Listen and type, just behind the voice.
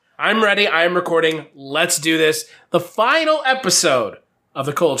I'm ready. I am recording. Let's do this. The final episode of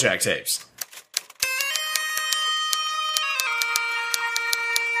the Kolchak Tapes.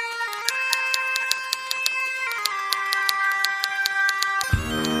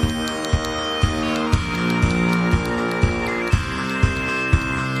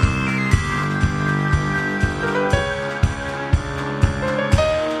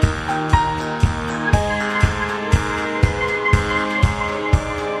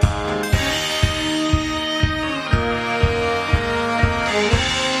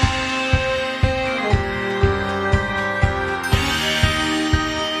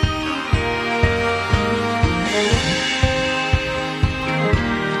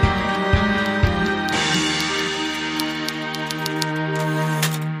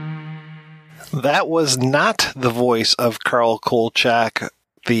 That was not the voice of Karl Kolchak,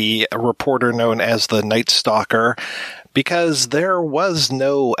 the reporter known as the Night Stalker, because there was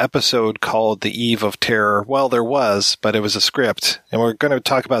no episode called The Eve of Terror. Well, there was, but it was a script, and we're going to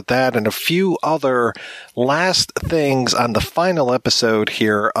talk about that and a few other last things on the final episode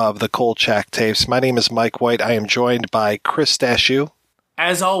here of the Kolchak Tapes. My name is Mike White. I am joined by Chris Dashew.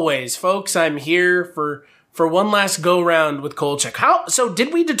 As always, folks, I'm here for one last go-round with Kolchak. So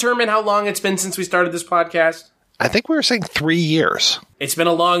did we determine how long it's been since we started this podcast? I think we were saying 3 years. It's been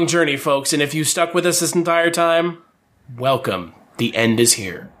a long journey, folks, and if you stuck with us this entire time, welcome. The end is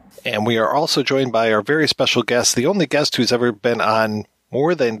here. And we are also joined by our very special guest, the only guest who's ever been on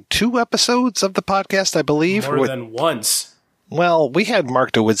more than 2 episodes of the podcast, I believe. More than once. Well, we had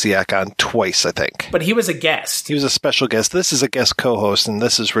Mark Dawidziak on twice, I think. But he was a guest. He was a special guest. This is a guest co-host, and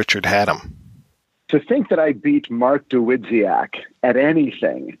this is Richard Hatem. To think that I beat Mark Dawidziak at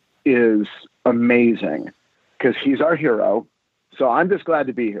anything is amazing, because he's our hero. So I'm just glad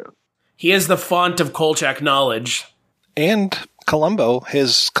to be here. He is the font of Kolchak knowledge. And Columbo,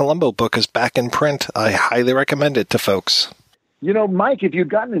 his Columbo book is back in print. I highly recommend it to folks. You know, Mike, if you'd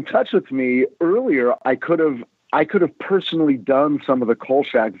gotten in touch with me earlier, I could have personally done some of the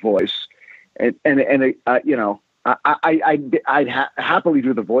Kolchak voice, and you know, I'd happily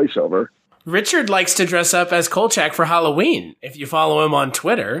do the voiceover. Richard likes to dress up as Kolchak for Halloween, if you follow him on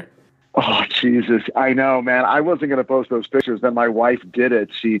Twitter. Oh, Jesus. I know, man. I wasn't going to post those pictures. Then my wife did it.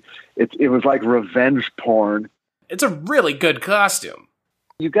 It was like revenge porn. It's a really good costume.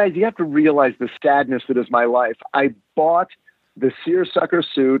 You guys, you have to realize the sadness that is my life. I bought the seersucker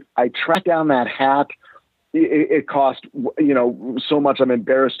suit. I tracked down that hat. It cost, you know, so much I'm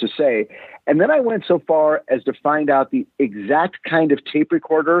embarrassed to say. And then I went so far as to find out the exact kind of tape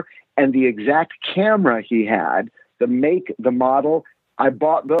recorder and the exact camera he had, the make, the model. I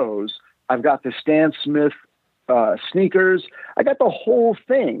bought those. I've got the Stan Smith sneakers. I got the whole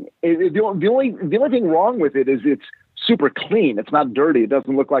thing. The only thing wrong with it is it's super clean. It's not dirty. It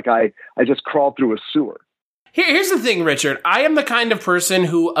doesn't look like I just crawled through a sewer. Here's the thing, Richard. I am the kind of person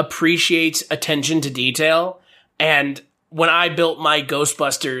who appreciates attention to detail. And when I built my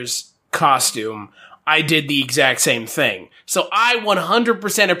Ghostbusters costume, I did the exact same thing. So I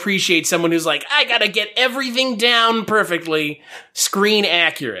 100% appreciate someone who's like, I gotta get everything down perfectly, screen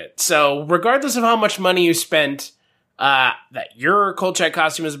accurate. So regardless of how much money you spent, that your Kolchak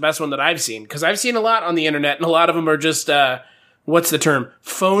costume is the best one that I've seen. Because I've seen a lot on the internet, and a lot of them are just, what's the term?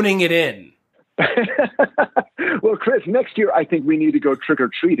 Phoning it in. Well, Chris, next year I think we need to go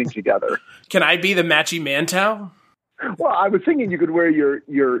trick-or-treating together. Can I be the Matchy Mantow? Well, I was thinking you could wear your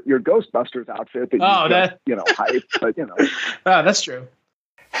Ghostbusters outfit that hype, but you know. Oh, that's true.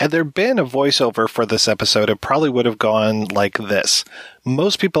 Had there been a voiceover for this episode, it probably would have gone like this.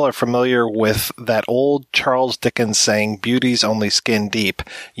 Most people are familiar with that old Charles Dickens saying, "Beauty's only skin deep,"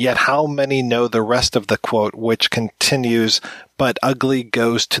 yet how many know the rest of the quote, which continues, "But ugly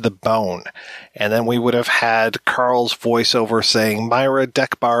goes to the bone." And then we would have had Carl's voiceover saying, Myra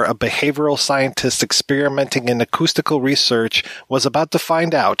Dekbar, a behavioral scientist experimenting in acoustical research, was about to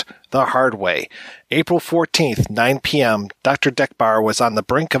find out the hard way. April 14th, 9 p.m., Dr. Dekbar was on the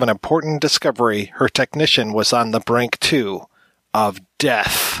brink of an important discovery. Her technician was on the brink, too, of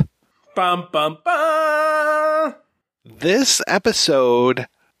death. Bum, bum, bum. This episode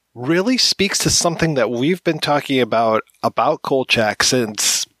really speaks to something that we've been talking about Kolchak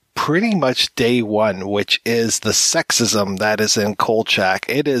since pretty much day one, which is the sexism that is in Kolchak.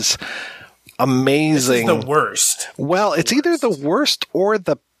 It is amazing. This is the worst. Well, it's either the worst or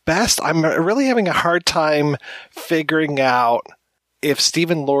the best. I'm really having a hard time figuring out if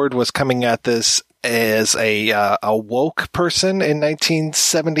Stephen Lord was coming at this as a woke person in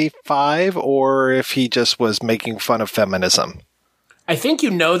 1975 or if he just was making fun of feminism. I think you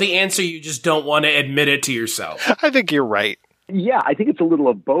know the answer, you just don't want to admit it to yourself. I think you're right. Yeah, I think it's a little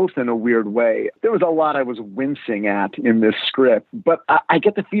of both in a weird way. There was a lot I was wincing at in this script, but I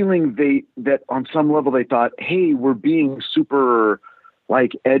get the feeling that on some level they thought, hey, we're being super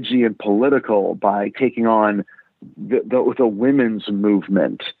like edgy and political by taking on the women's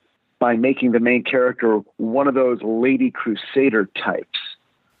movement, by making the main character one of those lady crusader types.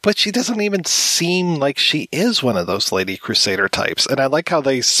 But she doesn't even seem like she is one of those lady crusader types. And I like how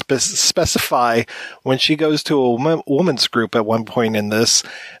they specify when she goes to a woman's group at one point in this,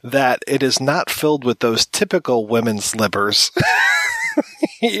 that it is not filled with those typical women's libbers.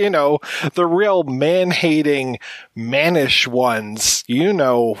 You know, the real man-hating, mannish ones. You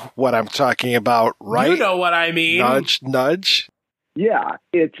know what I'm talking about, right? You know what I mean. Nudge, nudge. Yeah,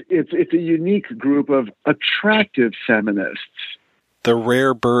 it's a unique group of attractive feminists. The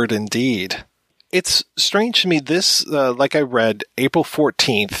rare bird indeed. It's strange to me, this, like I read, April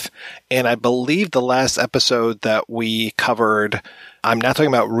 14th, and I believe the last episode that we covered, I'm not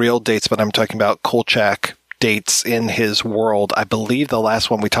talking about real dates, but I'm talking about Kolchak dates in his world. I believe the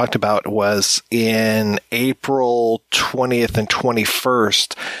last one we talked about was in April 20th and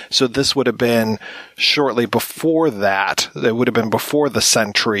 21st. So this would have been shortly before that. It would have been before the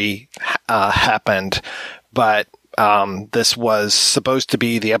century happened, but this was supposed to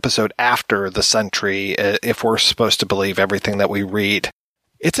be the episode after the century, if we're supposed to believe everything that we read.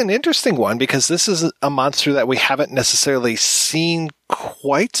 It's an interesting one because this is a monster that we haven't necessarily seen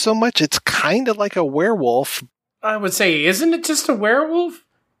quite so much. It's kind of like a werewolf. I would say, isn't it just a werewolf?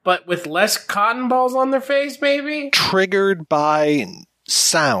 But with less cotton balls on their face, maybe? Triggered by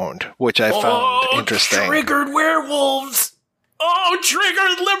sound, which I found interesting. Triggered werewolves! Oh,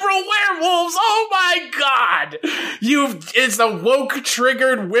 triggered liberal werewolves! Oh my god! It's a woke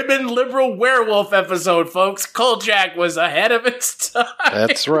triggered women liberal werewolf episode, folks. Kolchak was ahead of its time.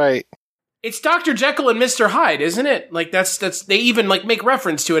 That's right. It's Dr. Jekyll and Mr. Hyde, isn't it? Like that's they even like make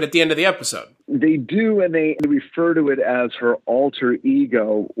reference to it at the end of the episode. They do, and they refer to it as her alter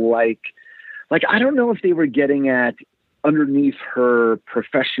ego. Like I don't know if they were getting at underneath her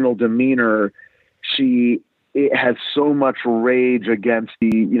professional demeanor, it has so much rage against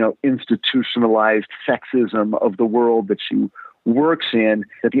the, institutionalized sexism of the world that she works in,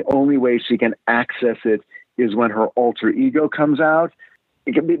 that the only way she can access it is when her alter ego comes out.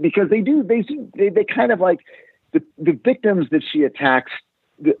 Because they kind of like the victims that she attacks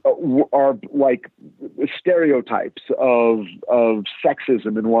are like stereotypes of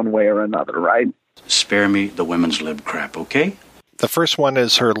sexism in one way or another, right? Spare me the women's lib crap, okay? The first one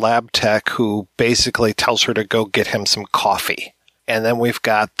is her lab tech who basically tells her to go get him some coffee. And then we've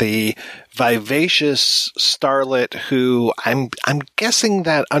got the vivacious starlet who I'm guessing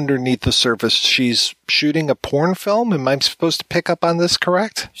that underneath the surface she's shooting a porn film. Am I supposed to pick up on this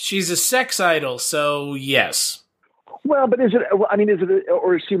correct? She's a sex idol, so yes. Well, but is it,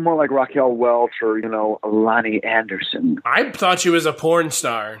 or is she more like Raquel Welch or, Lonnie Anderson? I thought she was a porn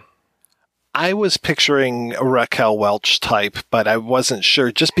star. I was picturing a Raquel Welch type, but I wasn't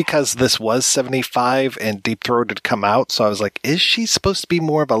sure just because this was 75 and Deep Throat had come out. So I was like, is she supposed to be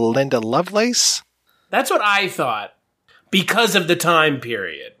more of a Linda Lovelace? That's what I thought because of the time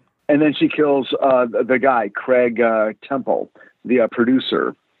period. And then she kills the guy, Craig Temple, the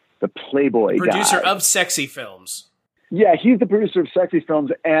producer, the Playboy guy. Producer of sexy films. Yeah, he's the producer of sexy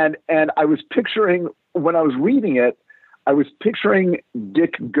films. And I was picturing, when I was reading it, I was picturing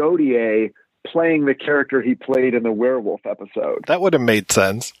Dick Gautier playing the character he played in the werewolf episode. That would have made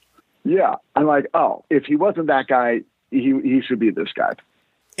sense. Yeah. I'm like, oh, if he wasn't that guy, he should be this guy.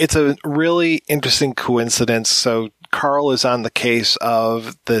 It's a really interesting coincidence. So Carl is on the case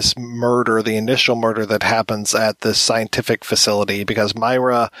of this murder, the initial murder that happens at this scientific facility, because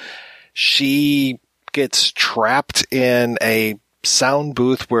Myra, she gets trapped in a sound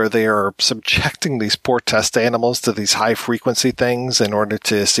booth where they are subjecting these poor test animals to these high frequency things in order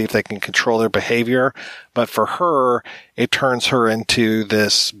to see if they can control their behavior. But for her, it turns her into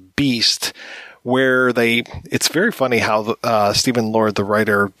this beast where it's very funny how Stephen Lord, the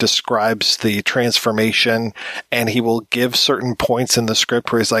writer, describes the transformation, and he will give certain points in the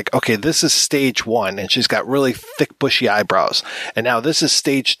script where he's like, okay, this is stage 1, and she's got really thick, bushy eyebrows. And now this is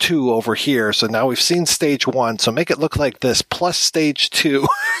stage 2 over here. So now we've seen stage 1. So make it look like this plus stage 2.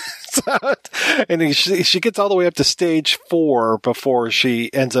 And she gets all the way up to stage 4 before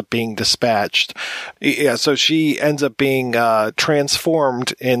she ends up being dispatched. Yeah, so she ends up being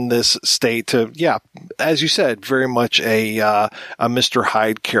transformed in this state to, as you said, very much a Mr.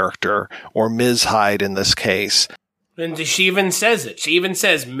 Hyde character, or Ms. Hyde in this case. And she even says it. She even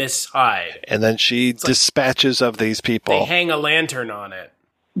says Miss Hyde. And then she dispatches of these people. They hang a lantern on it.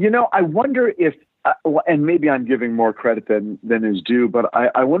 I wonder if and maybe I'm giving more credit than is due, but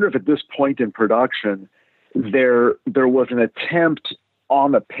I wonder if at this point in production, there was an attempt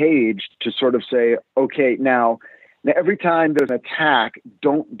on the page to sort of say, okay, now every time there's an attack,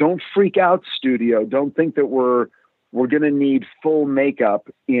 don't freak out, studio. Don't think that we're going to need full makeup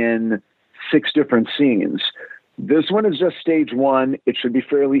in 6 different scenes. This one is just stage 1. It should be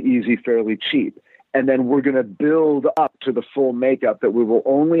fairly easy, fairly cheap. And then we're going to build up to the full makeup that we will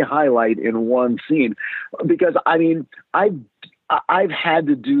only highlight in one scene. Because, I mean, I've had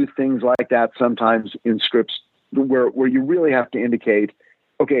to do things like that sometimes in scripts where you really have to indicate,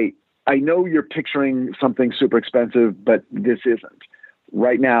 okay, I know you're picturing something super expensive, but this isn't.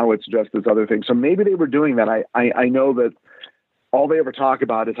 Right now, it's just this other thing. So maybe they were doing that. I know that all they ever talk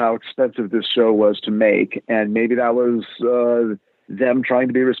about is how expensive this show was to make, and maybe that was them trying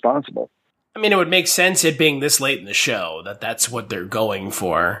to be responsible. I mean, it would make sense it being this late in the show that's what they're going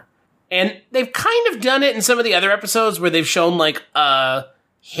for. And they've kind of done it in some of the other episodes where they've shown like a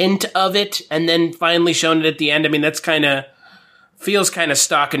hint of it and then finally shown it at the end. I mean, that's feels kind of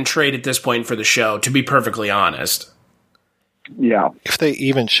stock and trade at this point for the show, to be perfectly honest. Yeah. If they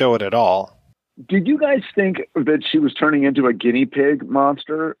even show it at all. Did you guys think that she was turning into a guinea pig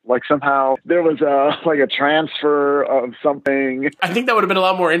monster? Like somehow there was a transfer of something. I think that would have been a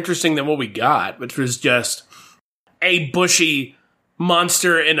lot more interesting than what we got, which was just a bushy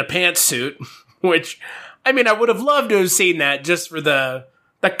monster in a pantsuit, which, I mean, I would have loved to have seen that just for the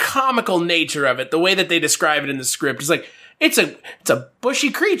comical nature of it. The way that they describe it in the script is like, it's a bushy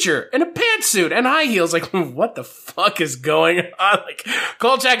creature in a pantsuit and high heels. Like, what the fuck is going on? Like,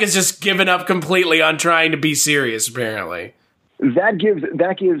 Kolchak has just given up completely on trying to be serious, apparently. That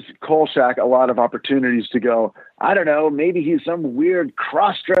gives Kolchak a lot of opportunities to go, I don't know, maybe he's some weird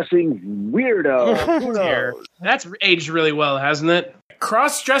cross-dressing weirdo. Who knows? That's aged really well, hasn't it?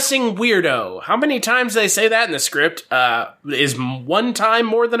 Cross-dressing weirdo. How many times do they say that in the script? Is one time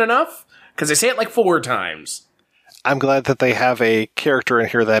more than enough? Because they say it like 4 times. I'm glad that they have a character in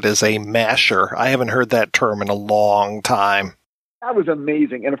here that is a masher. I haven't heard that term in a long time. That was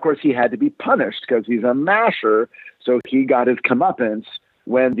amazing. And of course, he had to be punished because he's a masher. So he got his comeuppance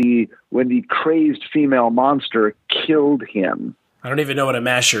when the crazed female monster killed him. I don't even know what a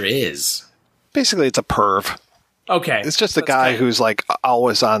masher is. Basically, it's a perv. Okay. It's just a guy who's like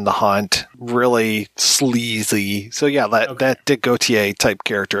always on the hunt, really sleazy. So yeah, that Dick Gautier type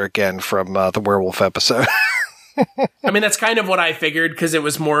character again from the werewolf episode. I mean, that's kind of what I figured because it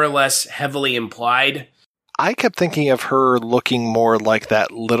was more or less heavily implied. I kept thinking of her looking more like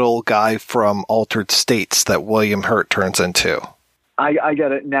that little guy from Altered States that William Hurt turns into. I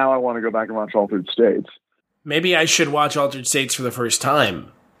get it. Now I want to go back and watch Altered States. Maybe I should watch Altered States for the first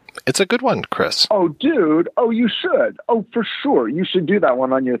time. It's a good one, Chris. Oh, dude. Oh, you should. Oh, for sure. You should do that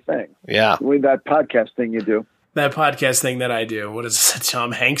one on your thing. Yeah. With that podcast thing you do. That podcast thing that I do. What is this, a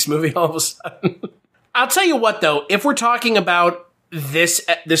Tom Hanks movie all of a sudden? I'll tell you what, though, if we're talking about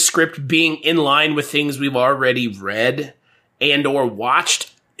the script being in line with things we've already read and or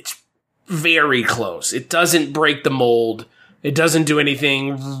watched, it's very close. It doesn't break the mold. It doesn't do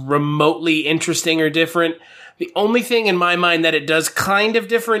anything remotely interesting or different. The only thing in my mind that it does kind of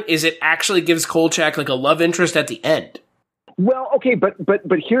different is it actually gives Kolchak like a love interest at the end. Well, okay, but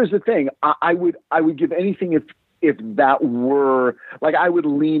here's the thing. I would give anything if that were, like, I would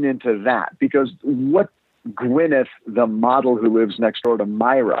lean into that, because what Gwyneth, the model who lives next door to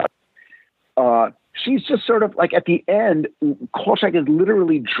Myra, she's just sort of like at the end, Kolchak is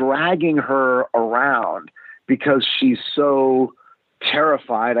literally dragging her around because she's so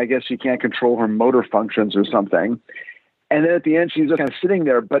terrified. I guess she can't control her motor functions or something. And then at the end, she's just kind of sitting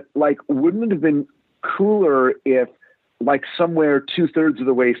there. But like, wouldn't it have been cooler if, like, somewhere 2/3 of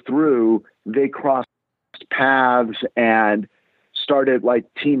the way through, they crossed paths and started like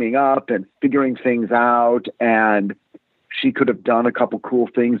teaming up and figuring things out, and she could have done a couple cool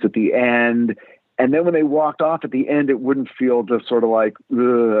things at the end, and then when they walked off at the end, it wouldn't feel just sort of like,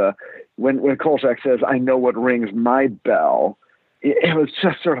 ugh. When Kolchak says, I know what rings my bell, it was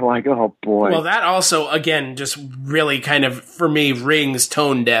just sort of like, oh boy. Well, that also, again, just really kind of, for me, rings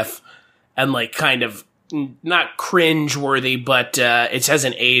tone deaf and like kind of not cringe worthy, but it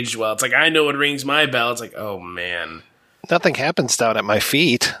hasn't aged well. It's like, I know what rings my bell. It's like, oh man. Nothing happens down at my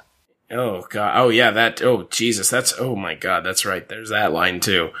feet. Oh God. Oh yeah. Oh Jesus. Oh my God. That's right. There's that line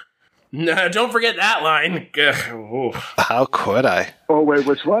too. No, don't forget that line. How could I? Oh wait,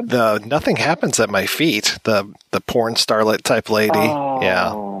 which one? The nothing happens at my feet. The porn starlet type lady.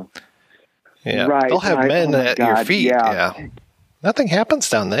 Oh, yeah. Right. They'll have men at your feet. Yeah. Nothing happens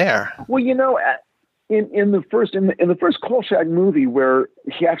down there. Well, you know, in the first Kolchak movie where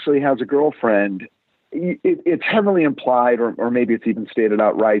he actually has a girlfriend, it's heavily implied, or maybe it's even stated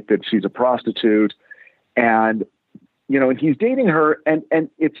outright, that she's a prostitute, and and he's dating her, and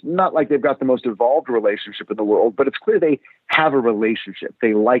it's not like they've got the most evolved relationship in the world, but it's clear they have a relationship.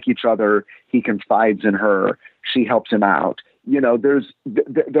 They like each other. He confides in her. She helps him out. They're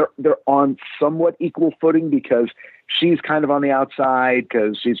on somewhat equal footing because she's kind of on the outside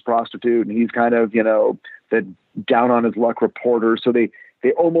because she's a prostitute, and he's kind of, the down on his luck reporter. So they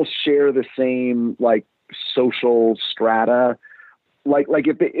almost share the same like social strata. Like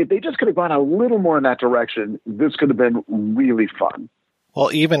if they just could have gone a little more in that direction, this could have been really fun.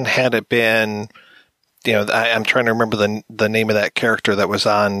 Well, even had it been, I'm trying to remember the name of that character that was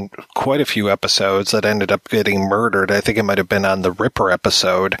on quite a few episodes that ended up getting murdered. I think it might have been on the Ripper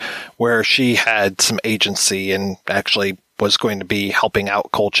episode where she had some agency and actually was going to be helping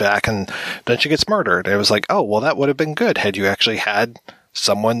out Kolchak, and then she gets murdered. It was like, oh, well, that would have been good had you actually had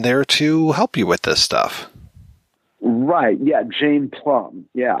someone there to help you with this stuff. Right. Yeah. Jane Plum.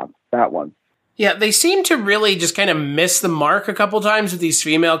 Yeah. That one. Yeah. They seem to really just kind of miss the mark a couple times with these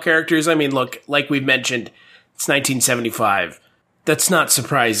female characters. I mean, look, like we've mentioned, it's 1975. That's not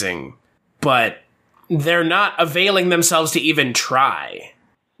surprising, but they're not availing themselves to even try.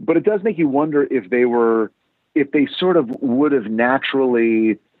 But it does make you wonder if they sort of would have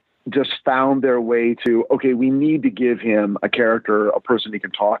naturally just found their way to, okay, we need to give him a character, a person he can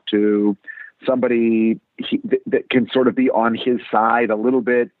talk to, somebody that can sort of be on his side a little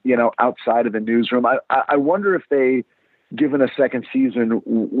bit, outside of the newsroom. I wonder if they, given a second season,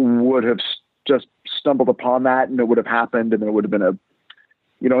 would have just stumbled upon that, and it would have happened, and there would have been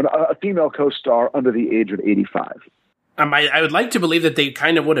a female co-star under the age of 85. I would like to believe that they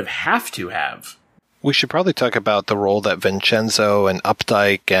kind of would have to have. We should probably talk about the role that Vincenzo and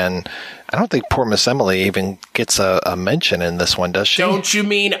Updike, and I don't think poor Miss Emily even gets a mention in this one, does she? Don't you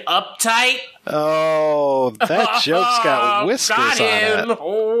mean uptight? Oh, that joke's got whiskers on it.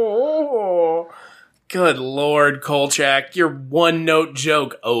 Oh, good Lord, Kolchak, your one-note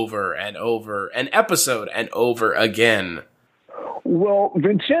joke over and over, an episode and over again. Well,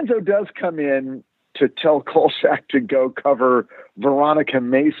 Vincenzo does come in to tell Kolchak to go cover Veronica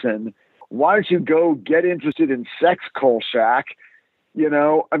Mason. Why don't you go get interested in sex, Kolchak? Isn't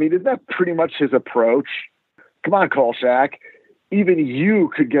that pretty much his approach? Come on, Kolchak. Even you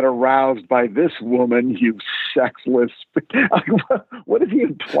could get aroused by this woman, you sexless. What is he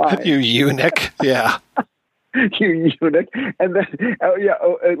implying? You eunuch. Yeah. You eunuch. And then,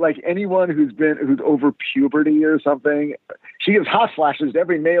 like anyone who's over puberty or something, she gives hot flashes to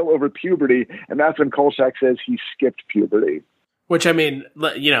every male over puberty. And that's when Kolchak says he skipped puberty. Which,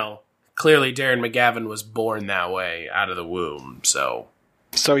 clearly Darren McGavin was born that way out of the womb, so.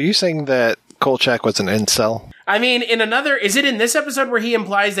 So are you saying that Kolchak was an incel? I mean, is it in this episode where he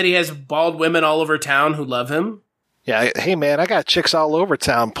implies that he has bald women all over town who love him? Yeah, hey man, I got chicks all over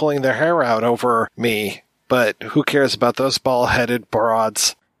town pulling their hair out over me, but who cares about those bald-headed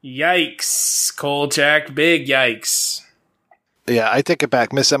broads? Yikes, Kolchak, big yikes. Yeah, I take it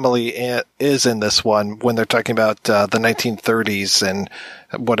back. Miss Emily is in this one when they're talking about the 1930s and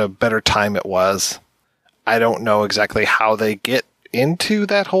what a better time it was. I don't know exactly how they get into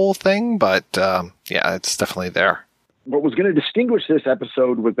that whole thing, but yeah, it's definitely there. What was going to distinguish this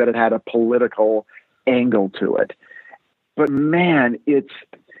episode was that it had a political angle to it. But man, it's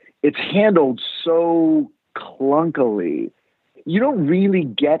handled so clunkily. You don't really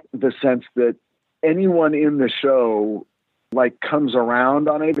get the sense that anyone in the show comes around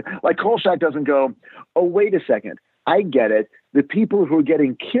on it. Like Kolchak doesn't go, oh, wait a second. I get it. The people who are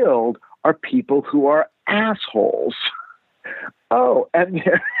getting killed are people who are assholes. Oh, and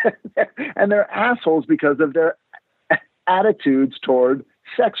they're assholes because of their attitudes toward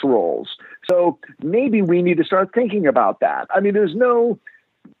sex roles. So maybe we need to start thinking about that. I mean, there's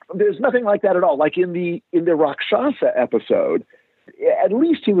nothing like that at all. Like in the Rakshasa episode, at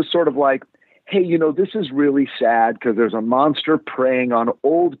least he was sort of like, hey, this is really sad because there's a monster preying on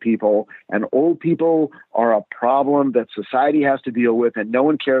old people, and old people are a problem that society has to deal with, and no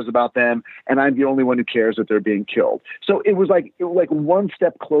one cares about them, and I'm the only one who cares that they're being killed. So it was like one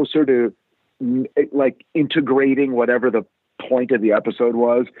step closer to integrating whatever the point of the episode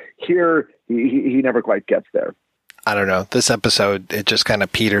was. Here, he never quite gets there. I don't know. This episode, it just kind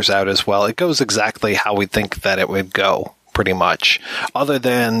of peters out as well. It goes exactly how we think that it would go, pretty much. Other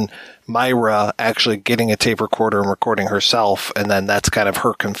than Myra actually getting a tape recorder and recording herself, and then that's kind of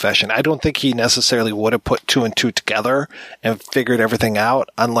her confession. I don't think he necessarily would have put two and two together and figured everything out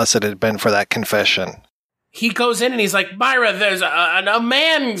unless it had been for that confession. he goes in and he's like, Myra, there's a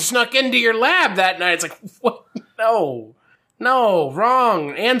man snuck into your lab that night. It's like, what? No,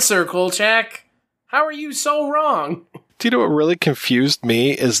 wrong answer, Kolchak. How are you so wrong? Do you know what really confused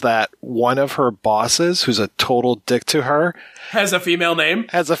me is that one of her bosses, who's a total dick to her, has a female name?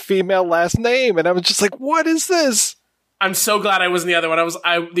 Has a female last name. And I was just like, what is this? I'm so glad I wasn't the other one.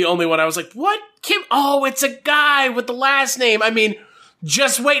 I the only one. I was like, what? Kim? Oh, it's a guy with the last name. I mean,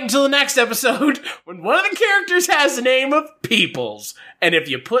 just wait until the next episode when one of the characters has the name of Peoples. And if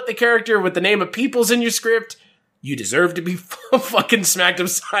you put the character with the name of Peoples in your script, you deserve to be fucking smacked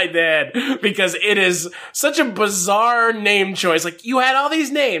upside the head, because it is such a bizarre name choice. Like, you had all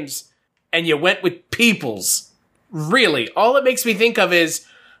these names and you went with Peoples. Really, all it makes me think of is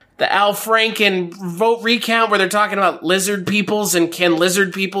the Al Franken vote recount where they're talking about lizard peoples and can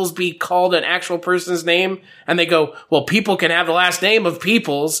lizard peoples be called an actual person's name? And they go, well, people can have the last name of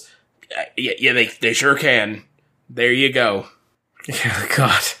Peoples. Yeah, they sure can. There you go. Yeah,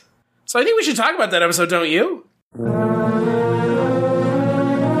 God. So I think we should talk about that episode, don't you?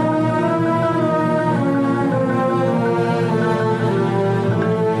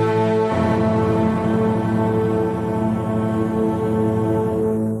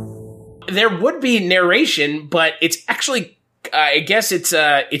 There would be narration, but it's actually, I guess it's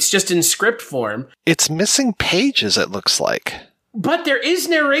just in script form. It's missing pages, it looks like. But there is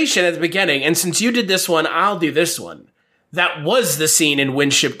narration at the beginning, and since you did this one, I'll do this one. That was the scene in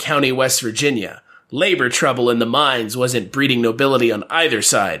Winship County, West Virginia. Labor trouble in the mines wasn't breeding nobility on either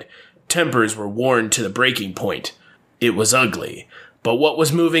side. Tempers were worn to the breaking point. It was ugly, but what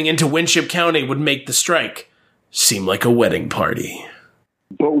was moving into Winship County would make the strike seem like a wedding party.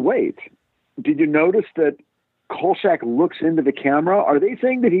 But wait, did you notice that Kolchak looks into the camera? Are they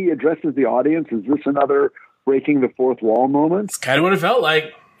saying that he addresses the audience? Is this another breaking the fourth wall moment? It's kind of what it felt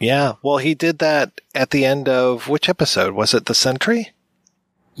like. Yeah, well, he did that at the end of which episode? Was it The Sentry?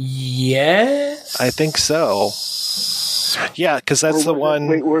 Yes. I think so. Yeah, because that's the one...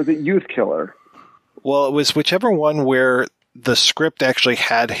 Wait, or the Youth Killer? Well, it was whichever one where the script actually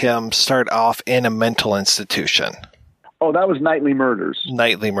had him start off in a mental institution. Oh, that was Nightly Murders.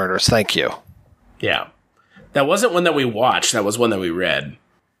 Nightly Murders, thank you. Yeah. That wasn't one that we watched. That was one that we read.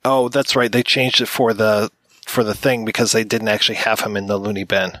 Oh, that's right. They changed it for the thing because they didn't actually have him in the loony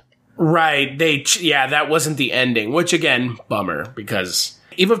bin. Right. That wasn't the ending, which, again, bummer, because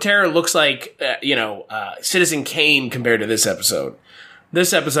Eve of Terror looks like, Citizen Kane compared to this episode.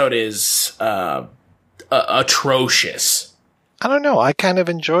 This episode is atrocious. I don't know. I kind of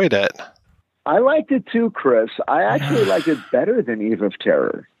enjoyed it. I liked it too, Chris. I actually liked it better than Eve of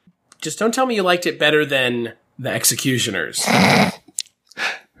Terror. Just don't tell me you liked it better than The Executioners.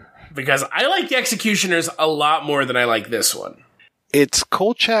 Because I like The Executioners a lot more than I like this one. It's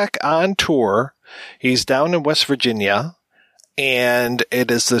Kolchak on tour. He's down in West Virginia. And it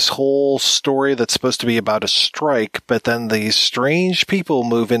is this whole story that's supposed to be about a strike, but then these strange people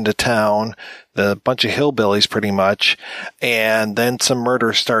move into town, the bunch of hillbillies pretty much, and then some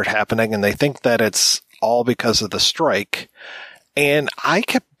murders start happening, and they think that it's all because of the strike. And I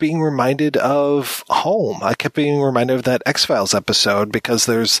kept being reminded of Home. I kept being reminded of that X-Files episode, because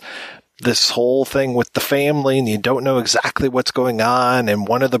there's this whole thing with the family and you don't know exactly what's going on. And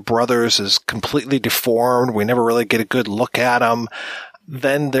one of the brothers is completely deformed. We never really get a good look at him.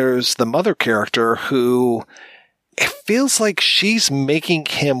 Then there's the mother character who it feels like she's making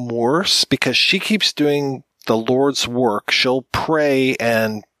him worse because she keeps doing the Lord's work. She'll pray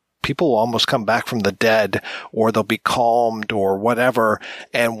and people will almost come back from the dead, or they'll be calmed or whatever.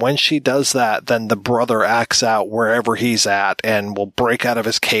 And when she does that, then the brother acts out wherever he's at and will break out of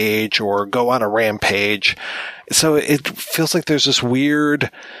his cage or go on a rampage. So it feels like there's this weird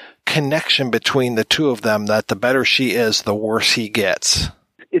connection between the two of them, that the better she is, the worse he gets.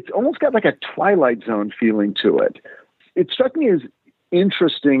 It's almost got like a Twilight Zone feeling to it. It struck me as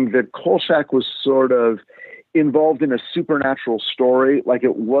interesting that Kolchak was sort of involved in a supernatural story. Like,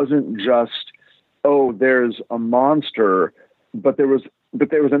 it wasn't just, oh, there's a monster, but there was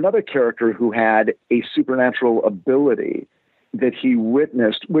another character who had a supernatural ability that he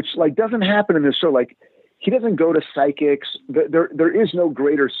witnessed, which like doesn't happen in this show. Like, he doesn't go to psychics. There is no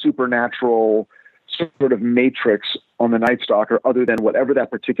greater supernatural sort of matrix on the Night Stalker other than whatever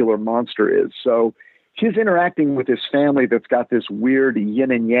that particular monster is. So he's interacting with this family that's got this weird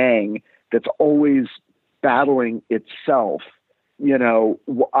yin and yang that's always battling itself,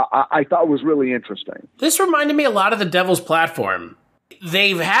 I thought was really interesting. This reminded me a lot of The Devil's Platform. They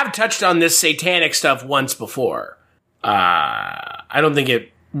have touched on this satanic stuff once before. I don't think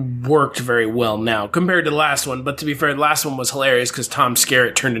it worked very well now compared to the last one, but to be fair, the last one was hilarious because Tom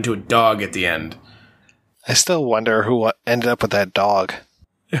Skerritt turned into a dog at the end. I still wonder who ended up with that dog.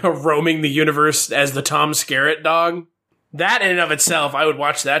 Roaming the universe as the Tom Skerritt dog. That in and of itself, I would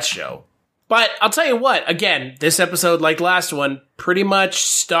watch that show. But I'll tell you what, again, this episode, like last one, pretty much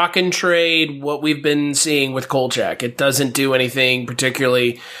stock and trade what we've been seeing with Kolchak. It doesn't do anything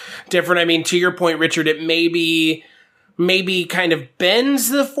particularly different. I mean, to your point, Richard, it maybe kind of bends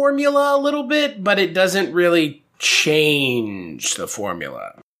the formula a little bit, but it doesn't really change the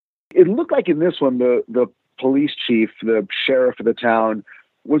formula. It looked like in this one, the police chief, the sheriff of the town,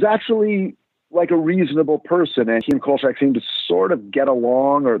 was actually like a reasonable person, and he and Kolchak seemed to sort of get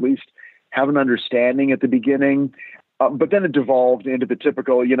along, or at least have an understanding at the beginning. But then it devolved into the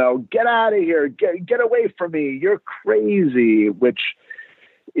typical, get out of here, get away from me, you're crazy, which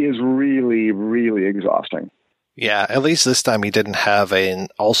is really, really exhausting. Yeah, at least this time he didn't have an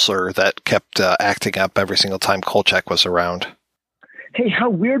ulcer that kept acting up every single time Kolchak was around. Hey, how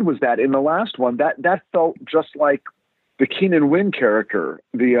weird was that? In the last one, that felt just like the Keenan Wynn character,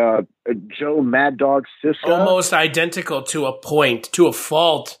 the Joe Mad Dog Siska. Almost identical to a point, to a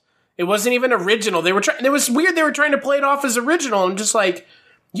fault. It wasn't even original. It was weird. They were trying to play it off as original. I'm just like,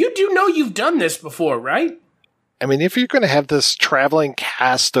 you do know you've done this before, right? I mean, if you're going to have this traveling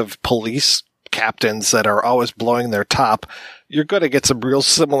cast of police captains that are always blowing their top, you're going to get some real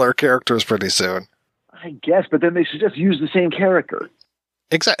similar characters pretty soon. I guess, but then they should just use the same character.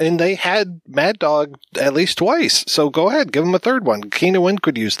 Exactly, and they had Mad Dog at least twice, so go ahead, give them a third one. Keenan Wynn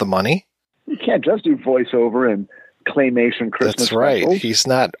could use the money. You can't just do voiceover and claymation Christmas. That's right. specials. He's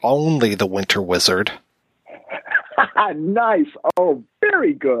not only the Winter Wizard. Nice. Oh,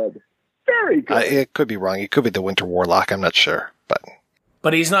 very good. Very good. It could be wrong. He could be the Winter Warlock. I'm not sure,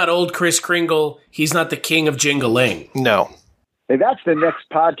 But he's not old Kris Kringle. He's not the king of Jingling. No. Hey, that's the next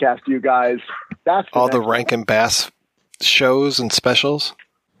podcast, you guys. That's all the Rankin Bass shows and specials.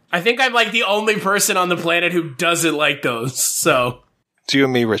 I think I'm like the only person on the planet who doesn't like those. So it's you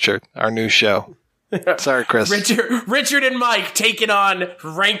and me, Richard. Our new show. Sorry, Chris. Richard and Mike taking on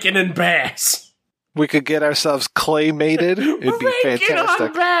Rankin and Bass. We could get ourselves claymated. It'd be fantastic. Rankin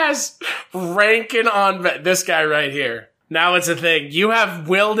on Bass. Rankin on Bass. This guy right here. Now it's a thing. You have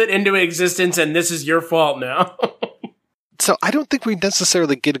willed it into existence, and this is your fault now. So I don't think we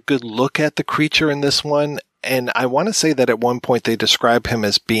necessarily get a good look at the creature in this one. And I want to say that at one point they describe him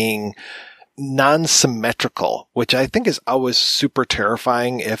as being non-symmetrical, which I think is always super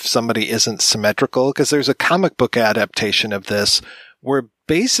terrifying if somebody isn't symmetrical, because there's a comic book adaptation of this where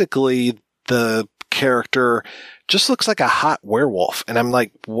basically the character just looks like a hot werewolf. And I'm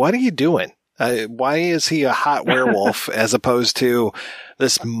like, what are you doing? Why is he a hot werewolf as opposed to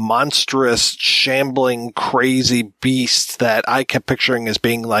this monstrous, shambling, crazy beast that I kept picturing as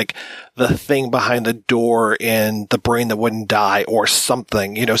being like the thing behind the door in The Brain That Wouldn't Die or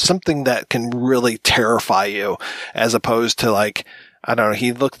something, something that can really terrify you, as opposed to like, I don't know,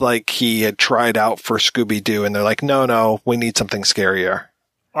 he looked like he had tried out for Scooby-Doo and they're like, no, we need something scarier.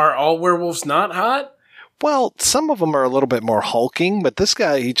 Are all werewolves not hot? Well, some of them are a little bit more hulking, but this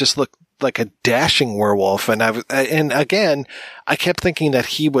guy, he just looked like a dashing werewolf. And again, I kept thinking that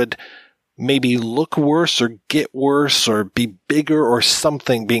he would maybe look worse or get worse or be bigger or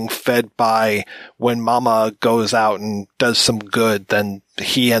something being fed by when Mama goes out and does some good, then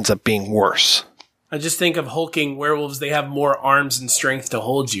he ends up being worse. I just think of hulking werewolves. They have more arms and strength to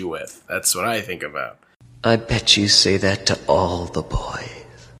hold you with. That's what I think about. I bet you say that to all the boys.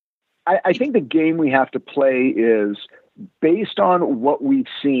 I think the game we have to play is based on what we've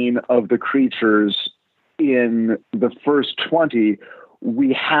seen of the creatures in the first 20,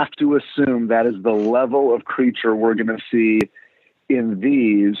 we have to assume that is the level of creature we're going to see in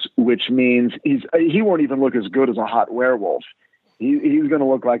these, which means he won't even look as good as a hot werewolf. He's going to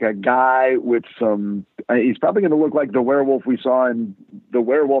look like a guy with some, he's probably going to look like the werewolf we saw in the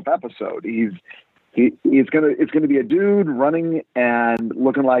werewolf episode. It's going to be a dude running and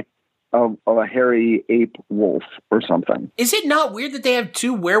looking like a hairy ape wolf or something. Is it not weird that they have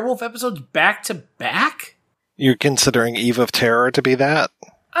 2 werewolf episodes back to back? You're considering Eve of Terror to be that?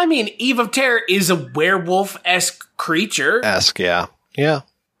 I mean, Eve of Terror is a werewolf-esque creature. Yeah. Yeah.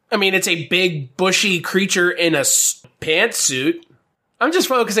 I mean, it's a big, bushy creature in a pantsuit. I'm just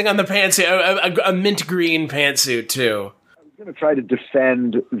focusing on the pantsuit, a mint green pantsuit, too. I was going to try to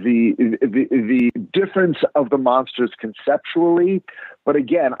defend the difference of the monsters conceptually. But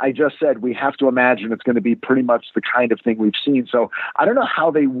again, I just said we have to imagine it's going to be pretty much the kind of thing we've seen. So I don't know how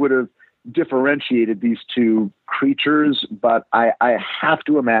they would have differentiated these 2 creatures, but I have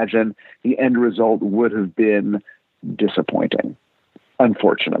to imagine the end result would have been disappointing,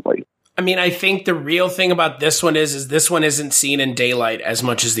 unfortunately. I mean, I think the real thing about this one is this one isn't seen in daylight as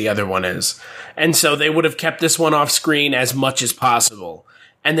much as the other one is. And so they would have kept this one off screen as much as possible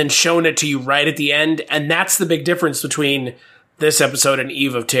and then shown it to you right at the end. And that's the big difference between this episode and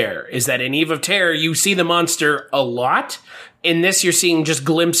Eve of Terror, is that in Eve of Terror, you see the monster a lot. In this, you're seeing just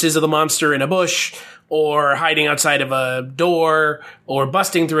glimpses of the monster in a bush or hiding outside of a door or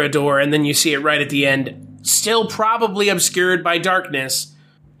busting through a door. And then you see it right at the end, still probably obscured by darkness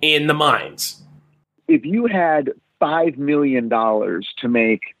in the mines. If you had $5 million to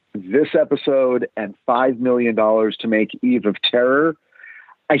make this episode and $5 million to make Eve of Terror,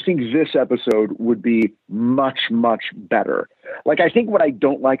 I think this episode would be much, much better. Like, I think what I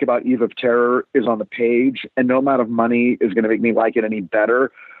don't like about Eve of Terror is on the page, and no amount of money is going to make me like it any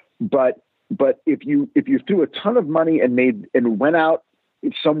better. But if you threw a ton of money and went out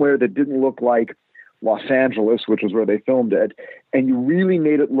somewhere that didn't look like Los Angeles, which was where they filmed it, and you really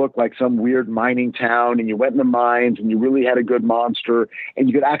made it look like some weird mining town, and you went in the mines and you really had a good monster, and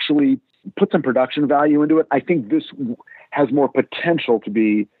you could actually put some production value into it, I think this has more potential to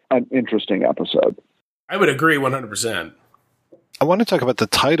be an interesting episode. I would agree 100%. I want to talk about the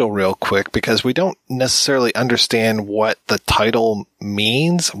title real quick because we don't necessarily understand what the title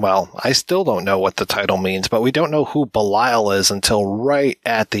means. Well, I still don't know what the title means, but we don't know who Belial is until right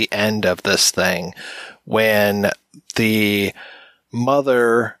at the end of this thing, when the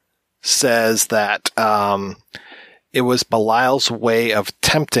mother says that it was Belial's way of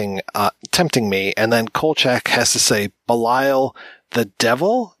tempting me, and then Kolchak has to say, Belial the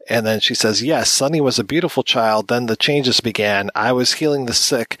devil? And then she says, yes, Sonny was a beautiful child. Then the changes began. I was healing the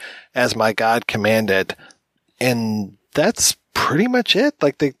sick as my God commanded. And that's pretty much it.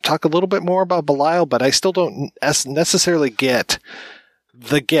 Like, they talk a little bit more about Belial, but I still don't necessarily get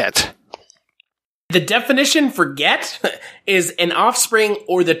the get. The definition for get is an offspring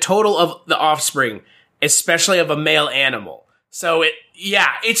or the total of the offspring, especially of a male animal. So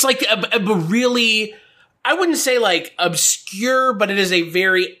it's like a really, I wouldn't say like obscure, but it is a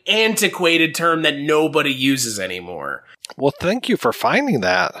very antiquated term that nobody uses anymore. Well, thank you for finding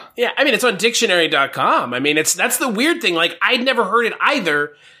that. Yeah, I mean, it's on dictionary.com. I mean, that's the weird thing. Like, I'd never heard it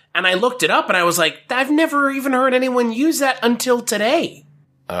either, and I looked it up, and I was like, I've never even heard anyone use that until today.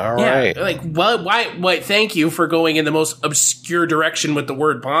 All right. Like, why, thank you for going in the most obscure direction with the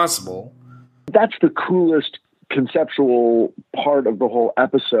word possible. That's the coolest conceptual part of the whole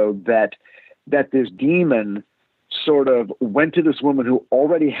episode, that this demon sort of went to this woman who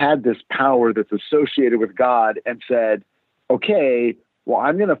already had this power that's associated with God and said, okay, well,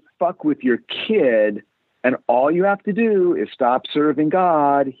 I'm going to fuck with your kid, and all you have to do is stop serving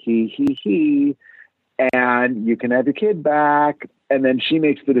God, he, and you can have your kid back. And then she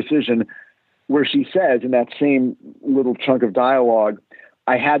makes the decision where she says in that same little chunk of dialogue,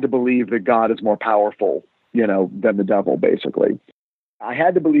 I had to believe that God is more powerful, than the devil, basically. I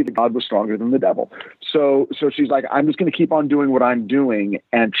had to believe that God was stronger than the devil. So she's like, I'm just going to keep on doing what I'm doing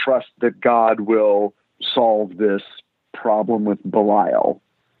and trust that God will solve this problem with Belial.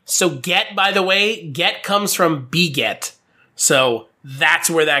 So get, by the way, get comes from beget. So that's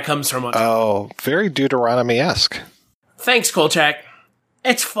where that comes from. Oh, very Deuteronomy-esque. Thanks, Kolchak.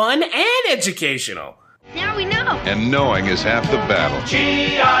 It's fun and educational. Now we know. And knowing is half the battle.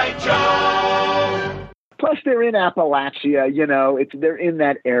 G.I. Joe! Plus, they're in Appalachia, they're in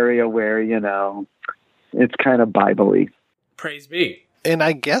that area where, it's kind of Bible-y. Praise be. And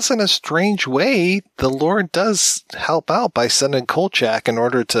I guess in a strange way, the Lord does help out by sending Kolchak in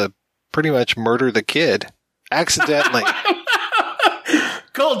order to pretty much murder the kid. Accidentally.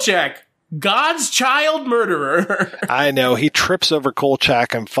 Kolchak, God's child murderer. I know. He trips over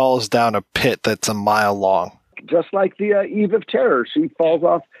Kolchak and falls down a pit that's a mile long. Just like the Eve of Terror. She falls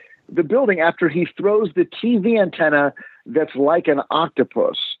off the building after he throws the TV antenna that's like an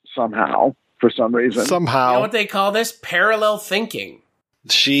octopus somehow, for some reason. Somehow. You know what they call this? Parallel thinking.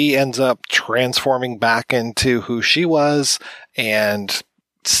 She ends up transforming back into who she was, and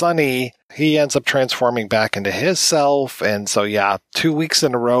Sonny, he ends up transforming back into his self. And so, 2 weeks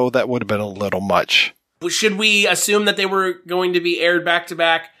in a row, that would have been a little much. Should we assume that they were going to be aired back to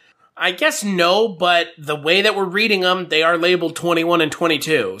back? I guess no, but the way that we're reading them, they are labeled 21 and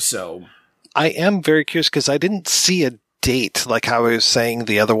 22, so. I am very curious because I didn't see a date, like how I was saying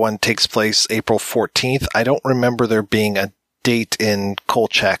the other one takes place April 14th. I don't remember there being a date in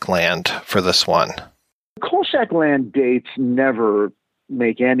Kolchak Land for this one. Kolchak Land dates never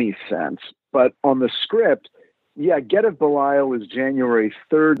make any sense, but on the script, Get of Belial is January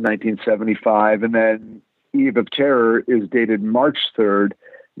 3rd, 1975, and then Eve of Terror is dated March 3rd,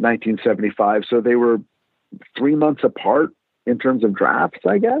 1975. So they were 3 months apart in terms of drafts,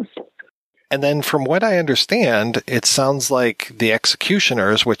 I guess. And then from what I understand, it sounds like The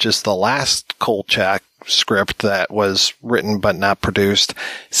Executioners, which is the last Kolchak script that was written but not produced,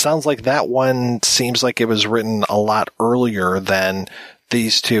 sounds like that one seems like it was written a lot earlier than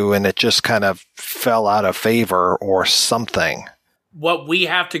these two, and it just kind of fell out of favor or something. What we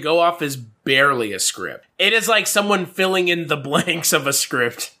have to go off is barely a script. It is like someone filling in the blanks of a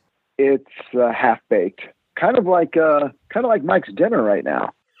script. It's half-baked. Kind of like Mike's dinner right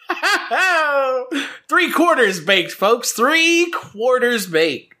now. 3/4 baked, folks. 3/4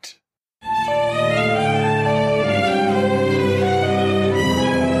 baked.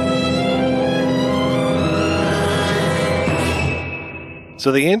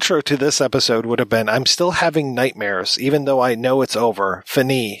 So the intro to this episode would have been, I'm still having nightmares, even though I know it's over.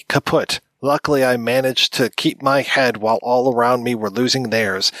 Fini, kaput. Luckily, I managed to keep my head while all around me were losing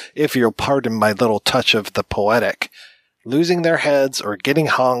theirs, if you'll pardon my little touch of the poetic. Losing their heads or getting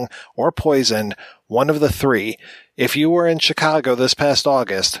hung or poisoned, one of the three. If you were in Chicago this past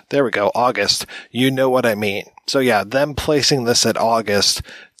August, there we go, August, you know what I mean. So yeah, them placing this at August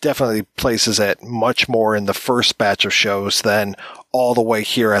definitely places it much more in the first batch of shows than all the way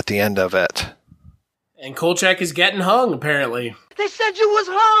here at the end of it. And Kolchak is getting hung, apparently. They said you was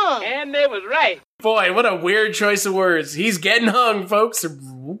hung. And they was right. Boy, what a weird choice of words. He's getting hung, folks.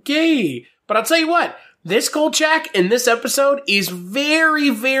 Okay. But I'll tell you what, this Kolchak in this episode is very,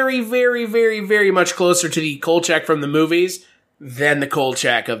 very, very, very, very much closer to the Kolchak from the movies than the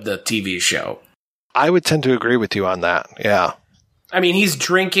Kolchak of the TV show. I would tend to agree with you on that, yeah. I mean, he's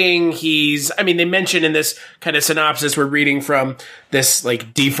drinking, they mention in this kind of synopsis we're reading from this,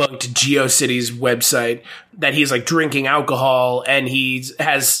 like, defunct GeoCities website that he's, like, drinking alcohol and he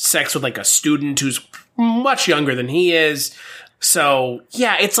has sex with, like, a student who's much younger than he is. So,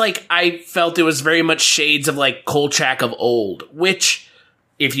 yeah, it's like I felt it was very much shades of, like, Kolchak of old, which,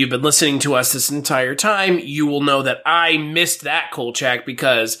 if you've been listening to us this entire time, you will know that I missed that Kolchak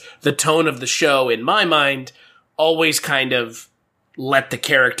because the tone of the show, in my mind, always kind of let the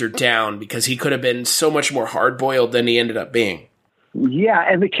character down because he could have been so much more hard-boiled than he ended up being. Yeah,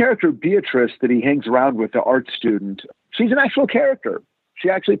 and the character Beatrice that he hangs around with, the art student, she's an actual character. She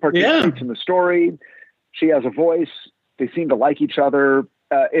actually participates in the story. She has a voice. They seem to like each other.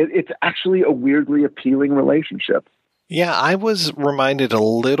 It's actually a weirdly appealing relationship. Yeah, I was reminded a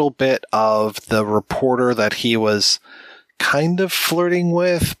little bit of the reporter that he was kind of flirting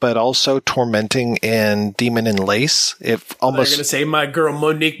with, but also tormenting in Demon and Lace. If almost, they're going to say my girl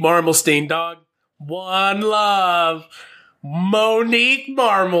Monique Marmelstein, dog. One love. Monique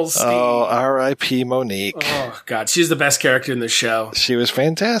Marmelstein. Oh, R.I.P. Monique. Oh, God. She's the best character in the show. She was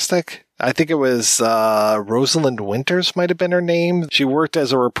fantastic. I think it was Rosalind Winters might have been her name. She worked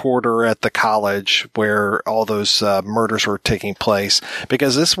as a reporter at the college where all those murders were taking place,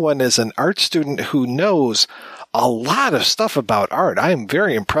 because this one is an art student who knows a lot of stuff about art. I am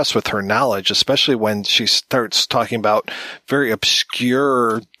very impressed with her knowledge, especially when she starts talking about very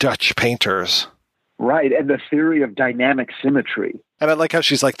obscure Dutch painters. Right, and the theory of dynamic symmetry. And I like how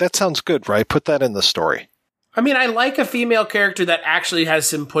she's like, that sounds good, right? Put that in the story. I mean, I like a female character that actually has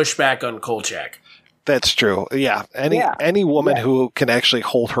some pushback on Kolchak. That's true. Yeah. Any woman who can actually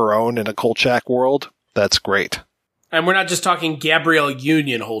hold her own in a Kolchak world, that's great. And we're not just talking Gabrielle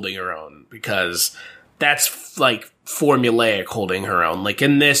Union holding her own, because that's like formulaic holding her own. Like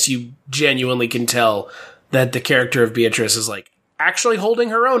in this, you genuinely can tell that the character of Beatrice is like actually holding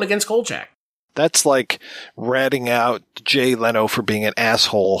her own against Kolchak. That's like ratting out Jay Leno for being an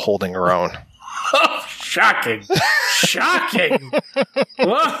asshole holding her own. Oh, shocking. Shocking.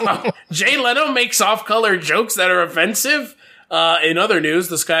 Whoa. Jay Leno makes off-color jokes that are offensive. In other news,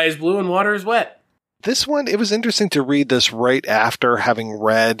 the sky is blue and water is wet. This one, it was interesting to read this right after having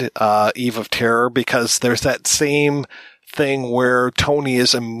read Eve of Terror, because there's that same thing where Tony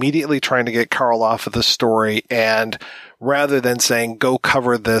is immediately trying to get Carl off of the story, and rather than saying, go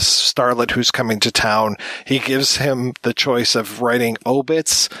cover this starlet who's coming to town, he gives him the choice of writing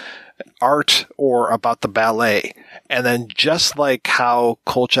obits, art, or about the ballet. And then just like how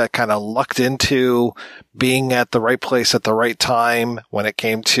Kolchak kind of lucked into being at the right place at the right time when it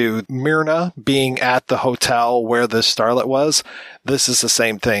came to Myrna being at the hotel where this starlet was, this is the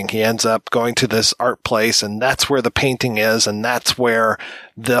same thing. He ends up going to this art place, and that's where the painting is, and that's where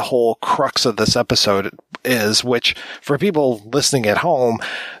the whole crux of this episode is, which for people listening at home,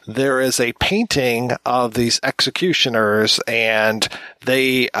 there is a painting of these executioners, and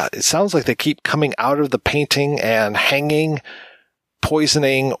they it sounds like they keep coming out of the painting and hanging,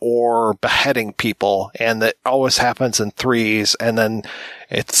 poisoning, or beheading people, and that always happens in threes. And then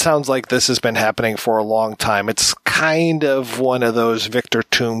it sounds like this has been happening for a long time. It's kind of one of those Victor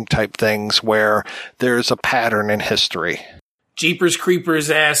Tomb type things where there's a pattern in history. Jeepers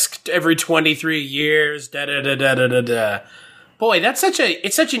Creepers-esque every 23 years, da-da-da-da-da-da-da. Boy, it's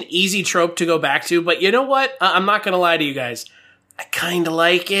such an easy trope to go back to, but you know what? I'm not going to lie to you guys. I kind of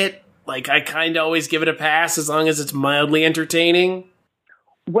like it. Like, I kind of always give it a pass as long as it's mildly entertaining.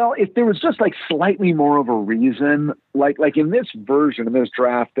 Well, if there was just like slightly more of a reason, like in this version, in this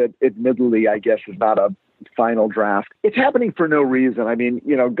draft that admittedly, I guess, is not a final draft, it's happening for no reason. I mean,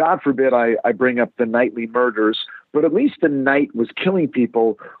 God forbid I bring up the nightly murders, but at least the Knight was killing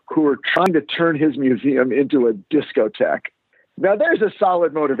people who were trying to turn his museum into a discotheque. Now, there's a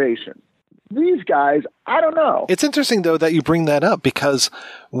solid motivation. These guys, I don't know. It's interesting, though, that you bring that up, because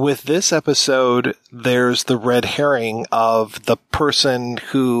with this episode, there's the red herring of the person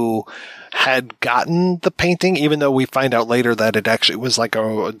who had gotten the painting, even though we find out later that it actually was like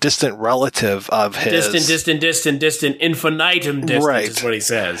a distant relative of his. Distant, infinitum distant, right, is what he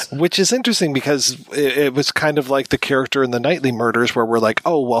says. Which is interesting because it was kind of like the character in the Nightly Murders where we're like,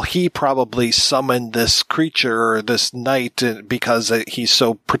 oh, well, he probably summoned this creature, this knight, because he's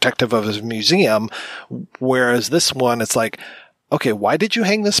so protective of his museum. Whereas this one, it's like, okay, why did you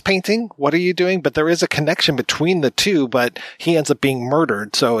hang this painting? What are you doing? But there is a connection between the two, but he ends up being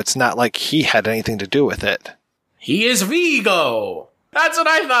murdered, so it's not like he had anything to do with it. He is Vigo! That's what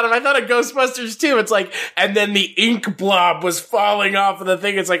I thought of. I thought of Ghostbusters too. It's like, and then the ink blob was falling off of the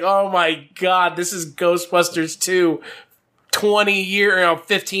thing. It's like, oh my god, this is Ghostbusters 2.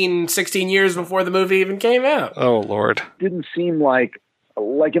 15, 16 years before the movie even came out. Oh, Lord. Didn't seem like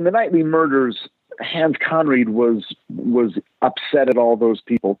in the Nightly Murders, Hans Conried was upset at all those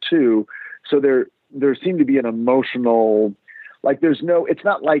people too. So there seemed to be an emotional, it's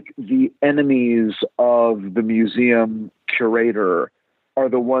not like the enemies of the museum curator are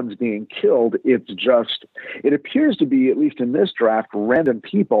the ones being killed. It appears to be, at least in this draft, random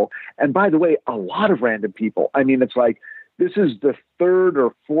people. And by the way, a lot of random people. I mean, it's like, this is the third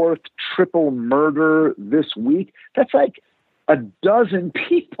or fourth triple murder this week. That's like a dozen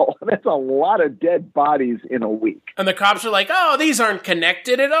people. That's a lot of dead bodies in a week. And the cops are like, oh, these aren't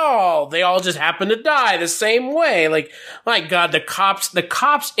connected at all. They all just happen to die the same way. Like, my God, the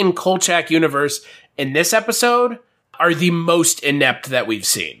cops in Kolchak universe in this episode are the most inept that we've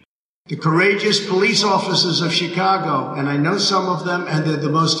seen. The courageous police officers of Chicago, and I know some of them, and they're the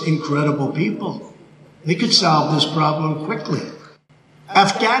most incredible people. They could solve this problem quickly.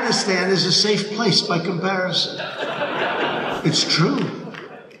 Afghanistan is a safe place by comparison. It's true.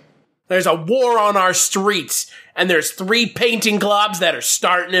 There's a war on our streets, and there's 3 painting globs that are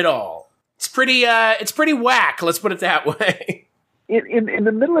starting it all. It's pretty whack, let's put it that way. In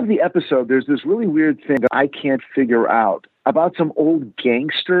the middle of the episode, there's this really weird thing that I can't figure out about some old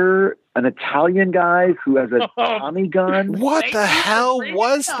gangster, an Italian guy who has a Tommy gun. What the hell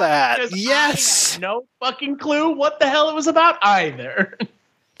was that? Yes! I had no fucking clue what the hell it was about either.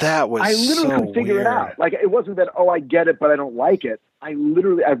 That was I literally couldn't figure it out. Like, it wasn't that, I get it, but I don't like it. I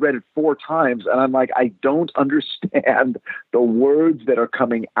read it 4 times, and I'm like, I don't understand the words that are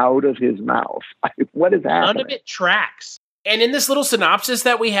coming out of his mouth. What is happening? None of it tracks. And in this little synopsis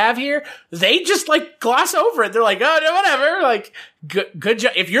that we have here, they just, gloss over it. They're like, oh, no, whatever. Good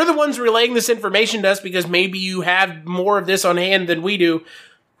job. If you're the ones relaying this information to us because maybe you have more of this on hand than we do,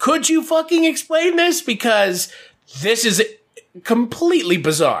 could you fucking explain this? Because this is completely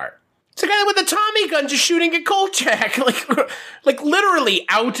bizarre. It's a guy with a Tommy gun just shooting at Kolchak. like literally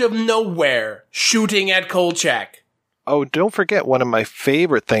out of nowhere, shooting at Kolchak. Oh, don't forget one of my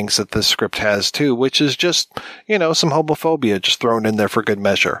favorite things that this script has, too, which is just, some homophobia just thrown in there for good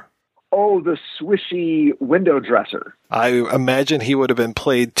measure. Oh, the swishy window dresser. I imagine he would have been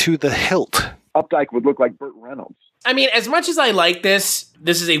played to the hilt. Updike would look like Burt Reynolds. I mean, as much as I like this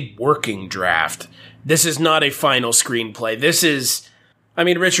is a working draft. This is not a final screenplay. This is... I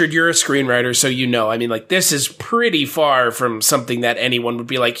mean, Richard, you're a screenwriter, so you know. I mean, this is pretty far from something that anyone would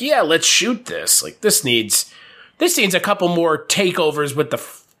be like, yeah, let's shoot this. This needs a couple more takeovers with the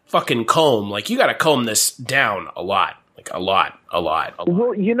fucking comb. You gotta comb this down a lot. A lot.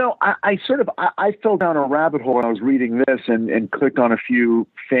 Well, I fell down a rabbit hole when I was reading this and clicked on a few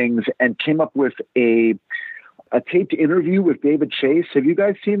things and came up with a taped interview with David Chase. Have you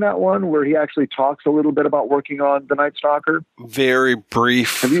guys seen that one where he actually talks a little bit about working on The Night Stalker? Very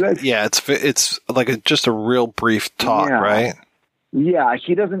brief. Have you guys? Yeah, it's just a real brief talk, right? Yeah,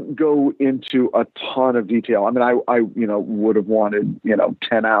 he doesn't go into a ton of detail. I mean, I would have wanted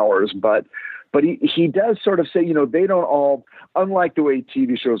 10 hours, but he does sort of say they don't all, unlike the way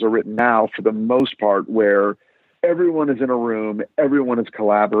TV shows are written now for the most part, where everyone is in a room, everyone is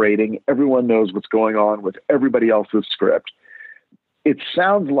collaborating, everyone knows what's going on with everybody else's script. It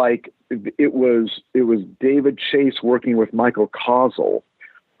sounds like it was David Chase working with Michael Causel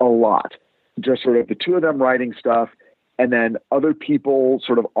a lot, just sort of the two of them writing stuff, and then other people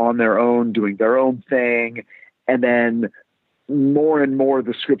sort of on their own doing their own thing, and then more and more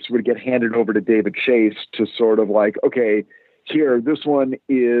the scripts would get handed over to David Chase to sort of like, okay, here, this one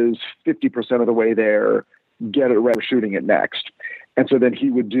is 50% of the way there, get it ready, we're shooting it next. And so then he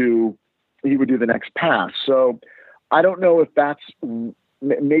would do the next pass. So I don't know if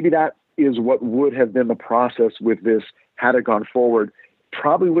maybe that is what would have been the process with this had it gone forward.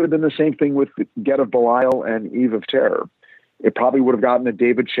 Probably would have been the same thing with Get of Belial and Eve of Terror. It probably would have gotten a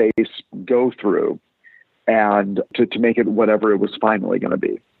David Chase go through and to make it whatever it was finally going to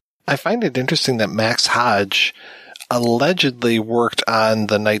be. I find it interesting that Max Hodge allegedly worked on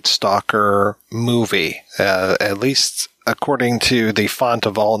the Night Stalker movie, at least according to the font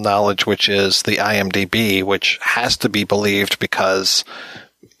of all knowledge, which is the IMDb, which has to be believed because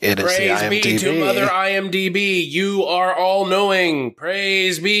it is the IMDb. Praise be to Mother IMDb. You are all-knowing.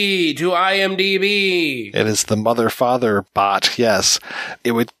 Praise be to IMDb. It is the mother-father bot, yes.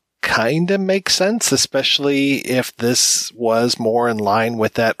 It would kind of make sense, especially if this was more in line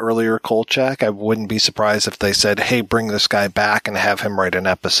with that earlier Kolchak. I wouldn't be surprised if they said, hey, bring this guy back and have him write an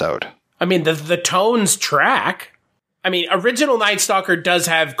episode. I mean, the tones track. I mean, original Night Stalker does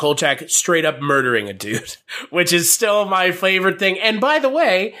have Kolchak straight up murdering a dude, which is still my favorite thing. And by the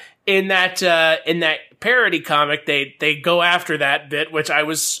way, in that parody comic, they go after that bit, which I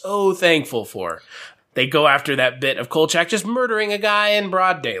was so thankful for. They go after that bit of Kolchak just murdering a guy in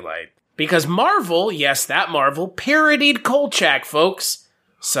broad daylight. Because Marvel, yes, that Marvel, parodied Kolchak, folks.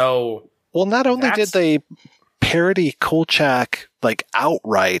 So, well, not only did they parody Kolchak like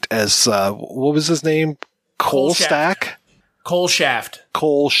outright as what was his name? Kolstack?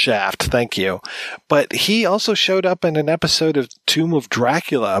 Kolshaft, thank you. But he also showed up in an episode of Tomb of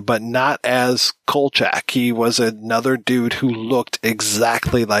Dracula, but not as Kolchak. He was another dude who looked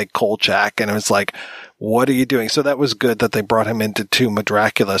exactly like Kolchak, and it was like, what are you doing? So that was good that they brought him into Tomb of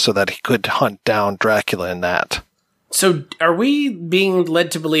Dracula so that he could hunt down Dracula in that. So are we being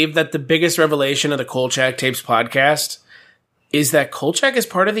led to believe that the biggest revelation of the Kolchak Tapes podcast is that Kolchak is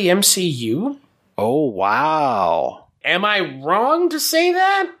part of the MCU? Oh, wow. Am I wrong to say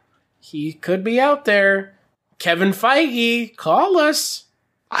that? He could be out there. Kevin Feige, call us.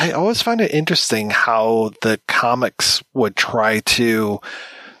 I always find it interesting how the comics would try to...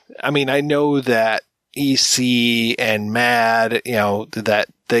 I mean, I know that EC and Mad, that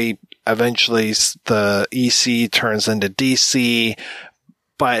they eventually, the EC turns into DC,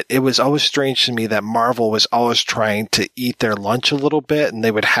 but it was always strange to me that Marvel was always trying to eat their lunch a little bit, and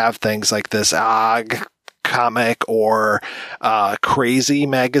they would have things like this ARRGH comic or Crazy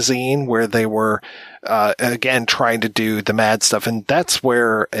magazine where they were again trying to do the Mad stuff. And that's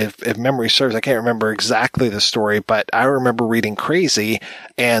where, if memory serves, I can't remember exactly the story, but I remember reading Crazy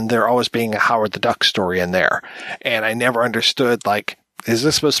and there always being a Howard the Duck story in there, and I never understood, like, is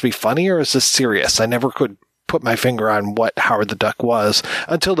this supposed to be funny or is this serious? I never could put my finger on what Howard the Duck was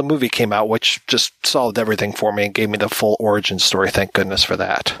until the movie came out, which just solved everything for me and gave me the full origin story. Thank goodness for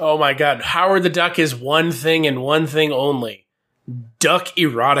that. Oh my God. Howard the Duck is one thing and one thing only. Duck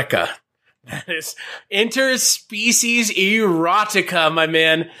erotica. That is interspecies erotica, my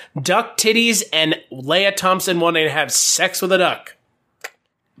man. Duck titties and Leia Thompson wanting to have sex with a duck.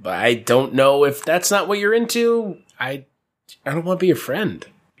 But I don't know if that's not what you're into. I don't want to be your friend.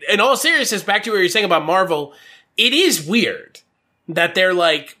 In all seriousness, back to what you're saying about Marvel, it is weird that they're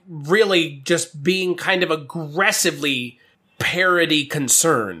like really just being kind of aggressively parody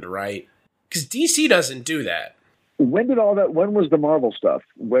concerned, right? Because DC doesn't do that. When was the Marvel stuff?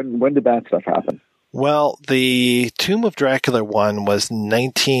 When did that stuff happen? Well, the Tomb of Dracula one was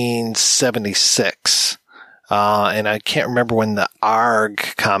 1976. And I can't remember when the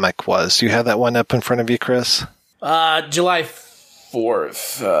ARRGH comic was. Do you have that one up in front of you, Chris? July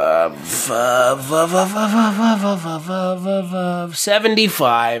 4th,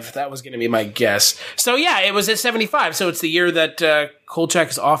 75. That was going to be my guess. So yeah, it was at 75. So it's the year that Kolchak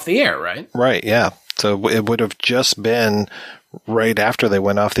is off the air, right? Right, yeah. So it would have just been right after they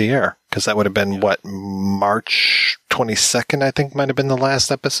went off the air, because that would have been, what, March 22nd, I think might have been the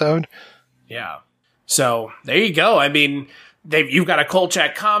last episode? Yeah. So there you go. I mean, you've got a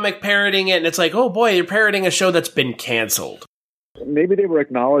Kolchak comic parodying it, and it's like, oh boy, you're parodying a show that's been canceled. Maybe they were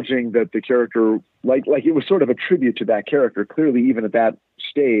acknowledging that the character, like it was sort of a tribute to that character. Clearly, even at that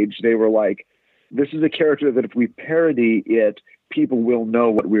stage, they were like, this is a character that if we parody it, people will know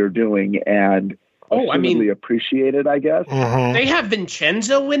what we're doing. And assumedly appreciated, I guess. Mm-hmm. They have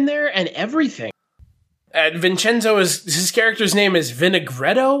Vincenzo in there and everything. Vincenzo his character's name is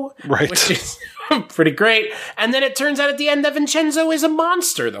Vinegretto, right? Which is pretty great. And then it turns out at the end that Vincenzo is a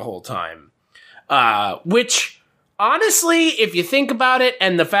monster the whole time. Which, honestly, if you think about it,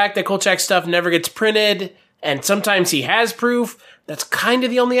 and the fact that Kolchak stuff never gets printed, and sometimes he has proof, that's kind of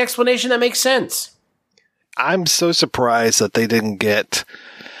the only explanation that makes sense. I'm so surprised that they didn't get,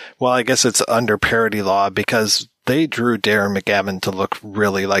 well, I guess it's under parody law, because they drew Darren McGavin to look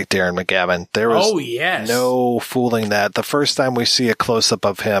really like Darren McGavin. There was no fooling that. The first time we see a close-up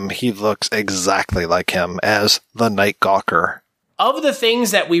of him, he looks exactly like him as the Night Stalker. Of the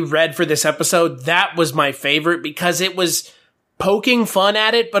things that we read for this episode, that was my favorite because it was poking fun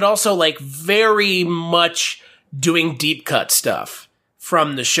at it, but also like very much doing deep cut stuff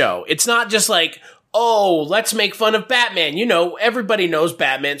from the show. It's not just like, oh, let's make fun of Batman. You know, everybody knows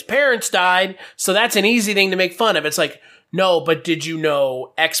Batman's parents died, so that's an easy thing to make fun of. It's like, no, but did you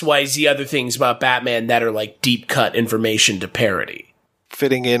know XYZ other things about Batman that are like deep cut information to parody?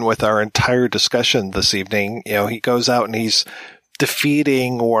 Fitting in with our entire discussion this evening, you know, he goes out and he's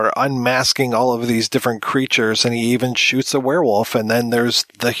defeating or unmasking all of these different creatures, and he even shoots a werewolf, and then there's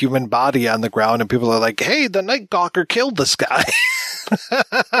the human body on the ground, and people are like, hey, the Night Stalker killed this guy.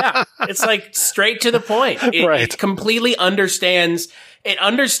 Yeah, it's like straight to the point. It completely understands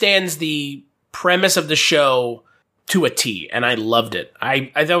the premise of the show to a T, and I loved it.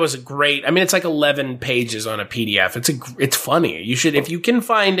 I thought it was a great, I mean, it's like 11 pages on a PDF. It's funny. You should, if you can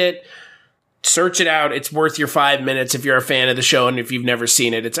find it, search it out. It's worth your 5 minutes if you're a fan of the show and if you've never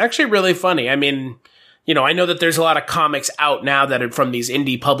seen it. It's actually really funny. I mean, you know, I know that there's a lot of comics out now that are from these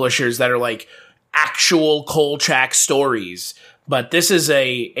indie publishers that are like actual Kolchak stories. But this is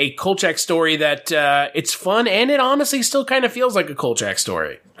a Kolchak story that it's fun, and it honestly still kind of feels like a Kolchak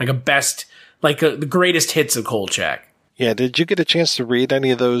story. Like the greatest hits of Kolchak. Yeah, did you get a chance to read any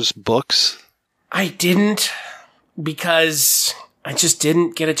of those books? I didn't, because I just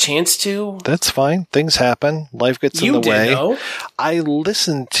didn't get a chance to. That's fine. Things happen. Life gets in the way. Though. I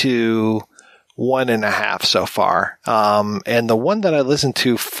listened to 1.5 so far. And the one that I listened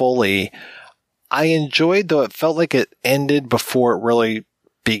to fully, I enjoyed, though it felt like it ended before it really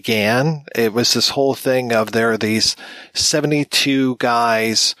began. It was this whole thing of there are these 72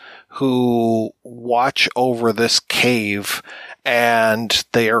 guys who watch over this cave, and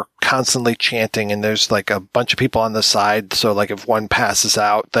they are constantly chanting, and there's like a bunch of people on the side. So like if one passes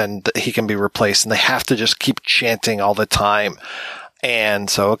out, then he can be replaced, and they have to just keep chanting all the time. And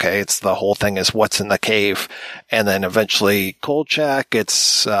so, okay, it's the whole thing is what's in the cave. And then eventually Kolchak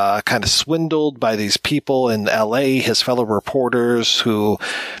gets kind of swindled by these people in LA, his fellow reporters, who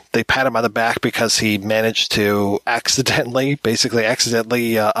they pat him on the back because he managed to accidentally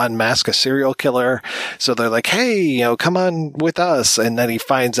unmask a serial killer. So they're like, hey, you know, come on with us. And then he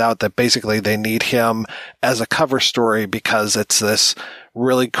finds out that basically they need him as a cover story because it's this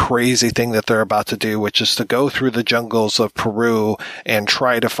really crazy thing that they're about to do, which is to go through the jungles of Peru and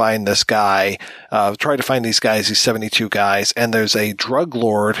try to find these guys, these 72 guys. And there's a drug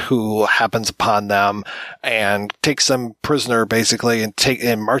lord who happens upon them and takes them prisoner basically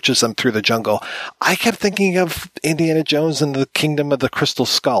and marches them through the jungle. I kept thinking of Indiana Jones and the Kingdom of the Crystal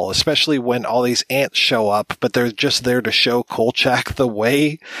Skull, especially when all these ants show up, but they're just there to show Kolchak the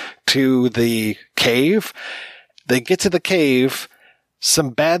way to the cave. They get to the cave.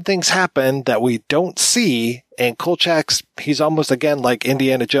 Some bad things happen that we don't see, and Kolchak's, he's almost again like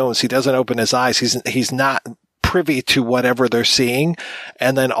Indiana Jones. He doesn't open his eyes. He's not privy to whatever they're seeing.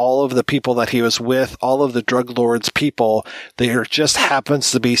 And then all of the people that he was with, all of the drug lords people, there just happens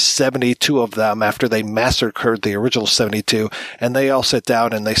to be 72 of them after they massacred the original 72, and they all sit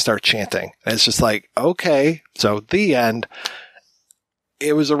down and they start chanting. And it's just like, okay, so the end.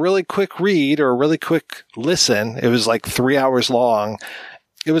 It was a really quick read or a really quick listen. It was like 3 hours long.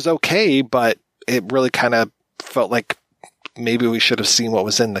 It was okay, but it really kind of felt like maybe we should have seen what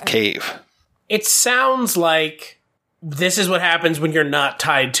was in the cave. It sounds like this is what happens when you're not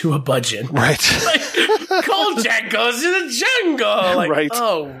tied to a budget. Right. Like, Kolchak goes to the jungle. Like, right.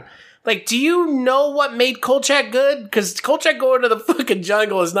 Oh. Like, do you know what made Kolchak good? Because Kolchak going to the fucking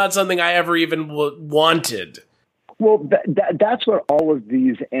jungle is not something I ever even wanted. Well, that's what all of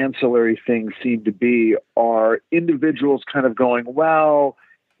these ancillary things seem to be, are individuals kind of going, well,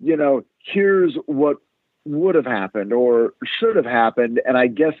 you know, here's what would have happened or should have happened. And I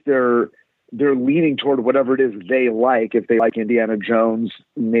guess they're leaning toward whatever it is they like. If they like Indiana Jones,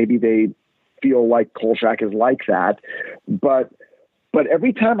 maybe they feel like Kolchak is like that. But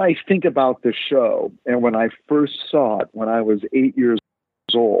every time I think about the show, and when I first saw it when I was 8 years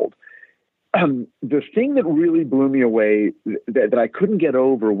old, the thing that really blew me away that I couldn't get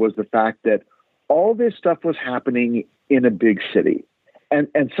over was the fact that all this stuff was happening in a big city.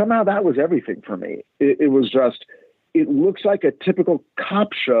 And somehow that was everything for me. It was just, it looks like a typical cop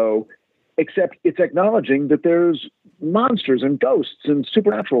show, except it's acknowledging that there's monsters and ghosts and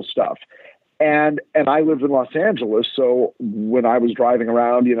supernatural stuff. And I lived in Los Angeles, so when I was driving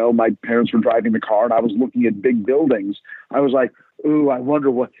around, you know, my parents were driving the car and I was looking at big buildings. I was like, ooh, I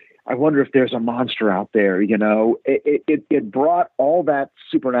wonder if there's a monster out there, you know. It brought all that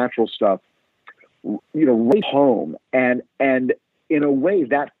supernatural stuff, you know, right home. And in a way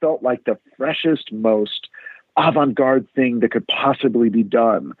that felt like the freshest, most avant-garde thing that could possibly be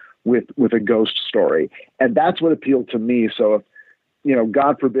done with a ghost story. And that's what appealed to me. So if, you know,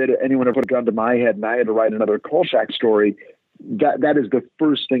 God forbid anyone ever put a gun to my head and I had to write another Kolchak story, that is the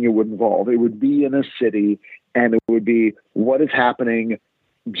first thing it would involve. It would be in a city, and it would be what is happening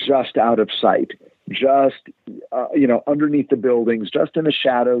just out of sight, just, you know, underneath the buildings, just in the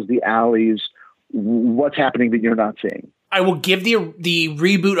shadows, the alleys, what's happening that you're not seeing. I will give the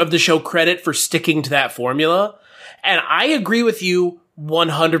reboot of the show credit for sticking to that formula. And I agree with you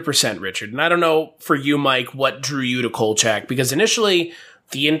 100%, Richard. And I don't know for you, Mike, what drew you to Kolchak, because initially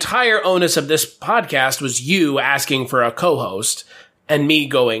the entire onus of this podcast was you asking for a co-host and me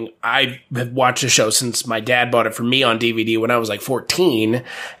going, I have watched the show since my dad bought it for me on DVD when I was like 14.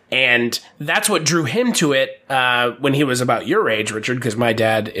 And that's what drew him to it when he was about your age, Richard, because my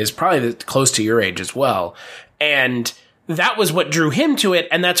dad is probably close to your age as well. And that was what drew him to it,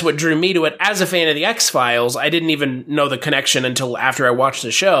 and that's what drew me to it. As a fan of the X-Files, I didn't even know the connection until after I watched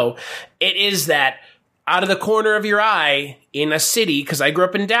the show. It is that out of the corner of your eye in a city, because I grew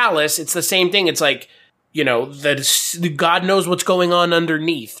up in Dallas, it's the same thing. It's like, you know, the God knows what's going on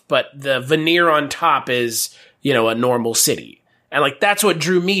underneath, but the veneer on top is, you know, a normal city. And like, that's what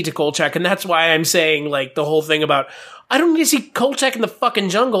drew me to Kolchak, and that's why I'm saying, like, the whole thing about, I don't need to see Kolchak in the fucking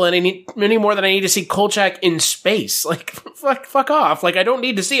jungle any more than I need to see Kolchak in space. Like, fuck off. Like, I don't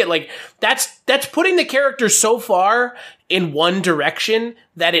need to see it. Like, that's putting the character so far in one direction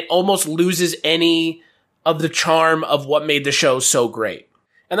that it almost loses any of the charm of what made the show so great.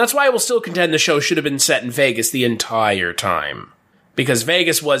 And that's why I will still contend the show should have been set in Vegas the entire time. Because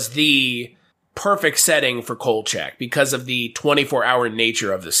Vegas was the perfect setting for Kolchak because of the 24-hour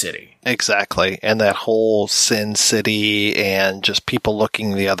nature of the city. Exactly. And that whole Sin City and just people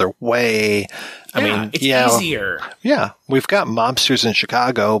looking the other way. I mean, it's easier. Yeah. We've got mobsters in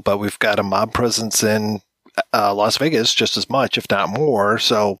Chicago, but we've got a mob presence in Las Vegas just as much, if not more.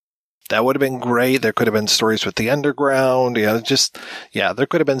 So that would have been great. There could have been stories with the underground. You know, just, yeah, there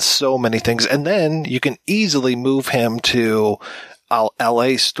could have been so many things. And then you can easily move him to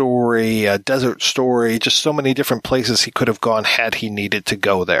LA story, a desert story, just so many different places he could have gone had he needed to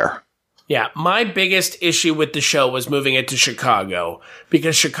go there. Yeah, my biggest issue with the show was moving it to Chicago,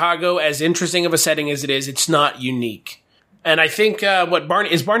 because Chicago, as interesting of a setting as it is, it's not unique. And I think,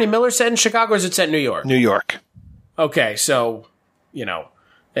 Barney Miller set in Chicago, or is it set in New York? New York. Okay, so, you know,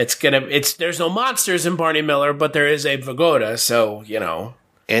 there's no monsters in Barney Miller, but there is a Vagoda, so, you know.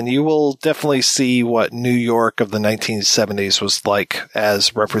 And you will definitely see what New York of the 1970s was like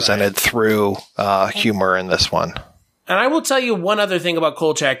as represented through humor in this one. And I will tell you one other thing about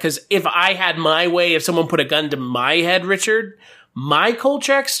Kolchak, because if I had my way, if someone put a gun to my head, Richard, my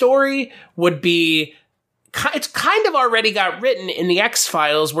Kolchak story would be, it's kind of already got written in the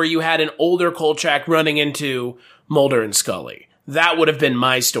X-Files where you had an older Kolchak running into Mulder and Scully. That would have been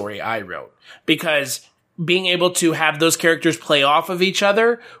my story I wrote, because being able to have those characters play off of each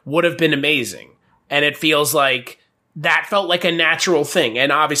other would have been amazing. And it feels like that felt like a natural thing.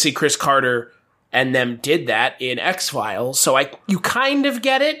 And obviously Chris Carter and them did that in X-Files. So you kind of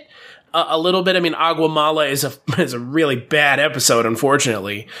get it a little bit. I mean, Aguamala is a really bad episode,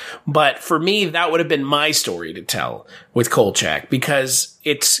 unfortunately. But for me, that would have been my story to tell with Kolchak, because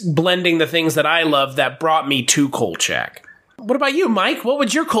it's blending the things that I love that brought me to Kolchak. What about you, Mike? What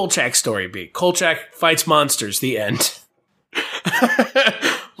would your Kolchak story be? Kolchak fights monsters, the end.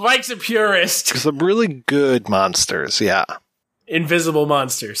 Mike's a purist. Some really good monsters, yeah. Invisible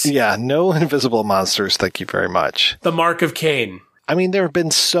monsters. Yeah, no invisible monsters, thank you very much. The Mark of Cain. I mean, there have been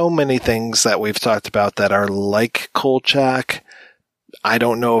so many things that we've talked about that are like Kolchak. I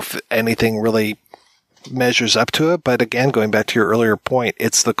don't know if anything really measures up to it, but again, going back to your earlier point,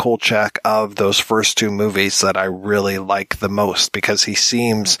 it's the Kolchak of those first two movies that I really like the most, because he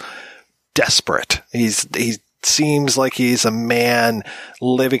seems desperate. He seems like he's a man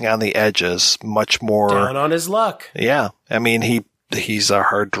living on the edges, much more down on his luck. Yeah. I mean, he he's a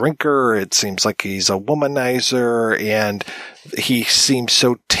hard drinker. It seems like he's a womanizer, and he seems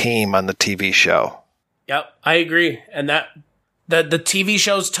so tame on the TV show. Yep, I agree. And that the TV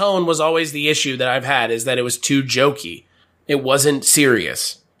show's tone was always the issue that I've had, is that it was too jokey. It wasn't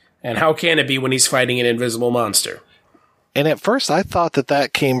serious. And how can it be when he's fighting an invisible monster? And at first I thought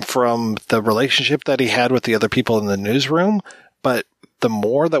that came from the relationship that he had with the other people in the newsroom. But the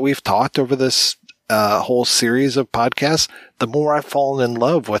more that we've talked over this whole series of podcasts, the more I've fallen in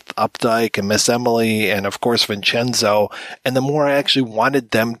love with Updike and Miss Emily and, of course, Vincenzo. And the more I actually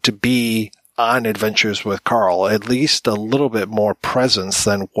wanted them to be on Adventures with Carl, at least a little bit more presence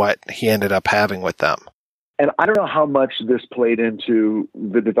than what he ended up having with them. And I don't know how much this played into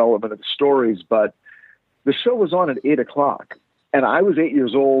the development of the stories, but the show was on at 8:00. And I was 8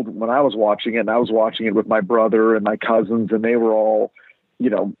 years old when I was watching it, and I was watching it with my brother and my cousins, and they were all,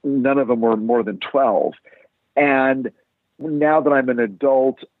 none of them were more than 12. And now that I'm an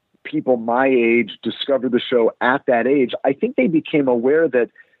adult, people my age discovered the show at that age. I think they became aware that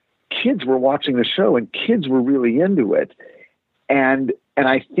kids were watching the show and kids were really into it. And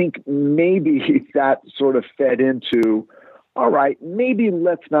I think maybe that sort of fed into, all right, maybe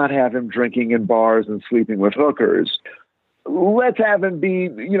let's not have him drinking in bars and sleeping with hookers. Let's have him be,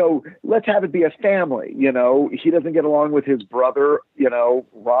 let's have it be a family. He doesn't get along with his brother,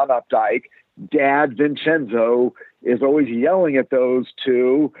 Ron Updike. Dad Vincenzo is always yelling at those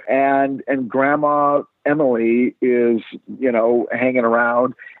two. And Grandma Emily is, hanging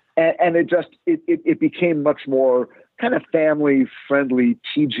around. And it became much more kind of family friendly,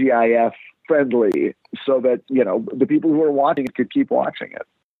 TGIF friendly, so that, the people who are watching it could keep watching it.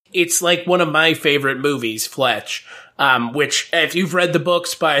 It's like one of my favorite movies, Fletch, which, if you've read the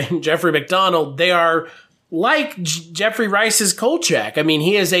books by Jeffrey McDonald, they are like Jeffrey Rice's Kolchak. I mean,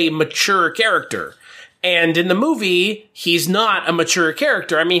 he is a mature character. And in the movie, he's not a mature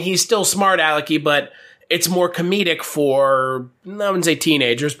character. I mean, he's still smart alecky, but it's more comedic for, I wouldn't say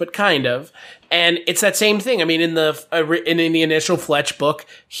teenagers, but kind of. And it's that same thing. I mean, in the initial Fletch book,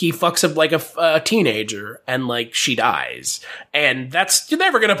 he fucks up like a teenager, and like she dies. And you're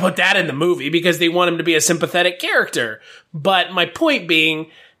never going to put that in the movie because they want him to be a sympathetic character. But my point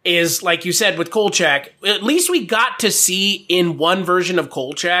being is, like you said with Kolchak, at least we got to see in one version of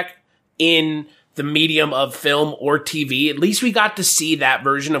Kolchak in the medium of film or TV, at least we got to see that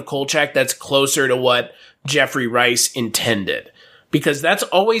version of Kolchak that's closer to what Jeffrey Rice intended. Because that's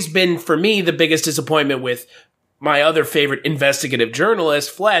always been, for me, the biggest disappointment with my other favorite investigative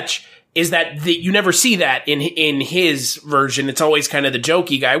journalist, Fletch, is that you never see that in his version. It's always kind of the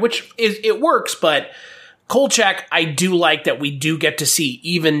jokey guy, which it works, but Kolchak, I do like that we do get to see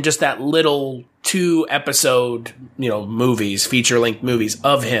even just that little 2-episode, movies, feature-length movies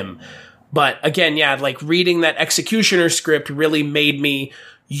of him. But again, yeah, like reading that Executioner script really made me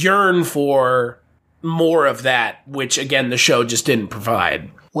yearn for more of that, which again, the show just didn't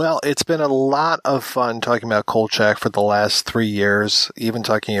provide. Well, it's been a lot of fun talking about Kolchak for the last 3 years, even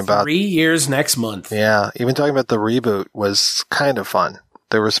talking about 3 years next month. Yeah, even talking about the reboot was kind of fun.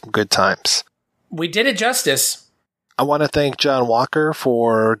 There were some good times. We did it justice. I want to thank John Walker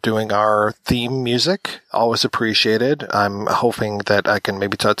for doing our theme music. Always appreciated. I'm hoping that I can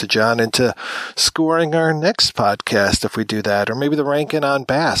maybe talk to John into scoring our next podcast if we do that, or maybe the Rankin on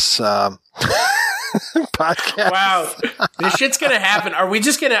Bass podcast. Wow. This shit's going to happen. Are we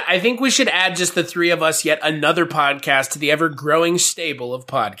just going to, I think we should add just the three of us, yet another podcast to the ever-growing stable of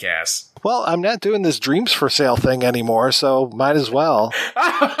podcasts. Well, I'm not doing this Dreams for Sale thing anymore, so might as well.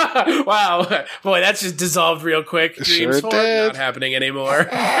 Wow. Boy, that's just dissolved real quick. Dreams Sure did. Not happening anymore.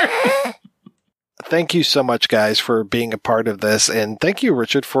 Thank you so much, guys, for being a part of this. And thank you,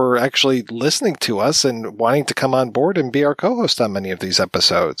 Richard, for actually listening to us and wanting to come on board and be our co-host on many of these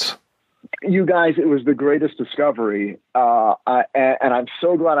episodes. You guys, it was the greatest discovery. And I'm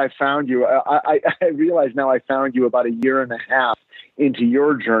so glad I found you. I realize now I found you about 1.5 years into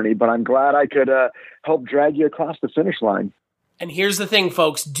your journey, but I'm glad I could help drag you across the finish line. And here's the thing,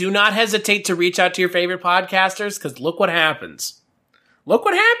 folks. Do not hesitate to reach out to your favorite podcasters, because look what happens. Look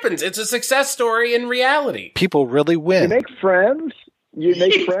what happens. It's a success story in reality. People really win. You make friends. You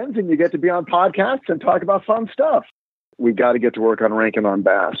make friends, and you get to be on podcasts and talk about fun stuff. We got to get to work on Rankin on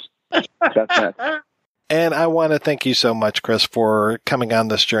Bass. That's it. And I want to thank you so much, Chris, for coming on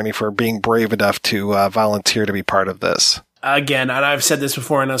this journey, for being brave enough to volunteer to be part of this. Again, and I've said this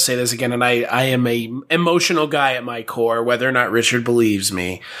before, and I'll say this again, and I am a emotional guy at my core, whether or not Richard believes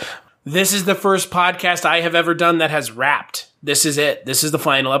me. This is the first podcast I have ever done that has wrapped. This is it. This is the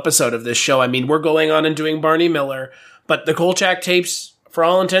final episode of this show. I mean, we're going on and doing Barney Miller, but the Kolchak Tapes for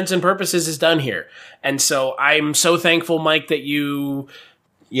all intents and purposes, is done here. And so I'm so thankful, Mike, that you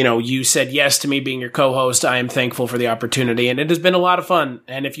said yes to me being your co-host. I am thankful for the opportunity, and it has been a lot of fun.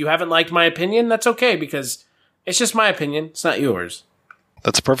 And if you haven't liked my opinion, that's okay, because it's just my opinion. It's not yours.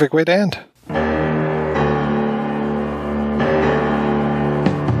 That's a perfect way to end.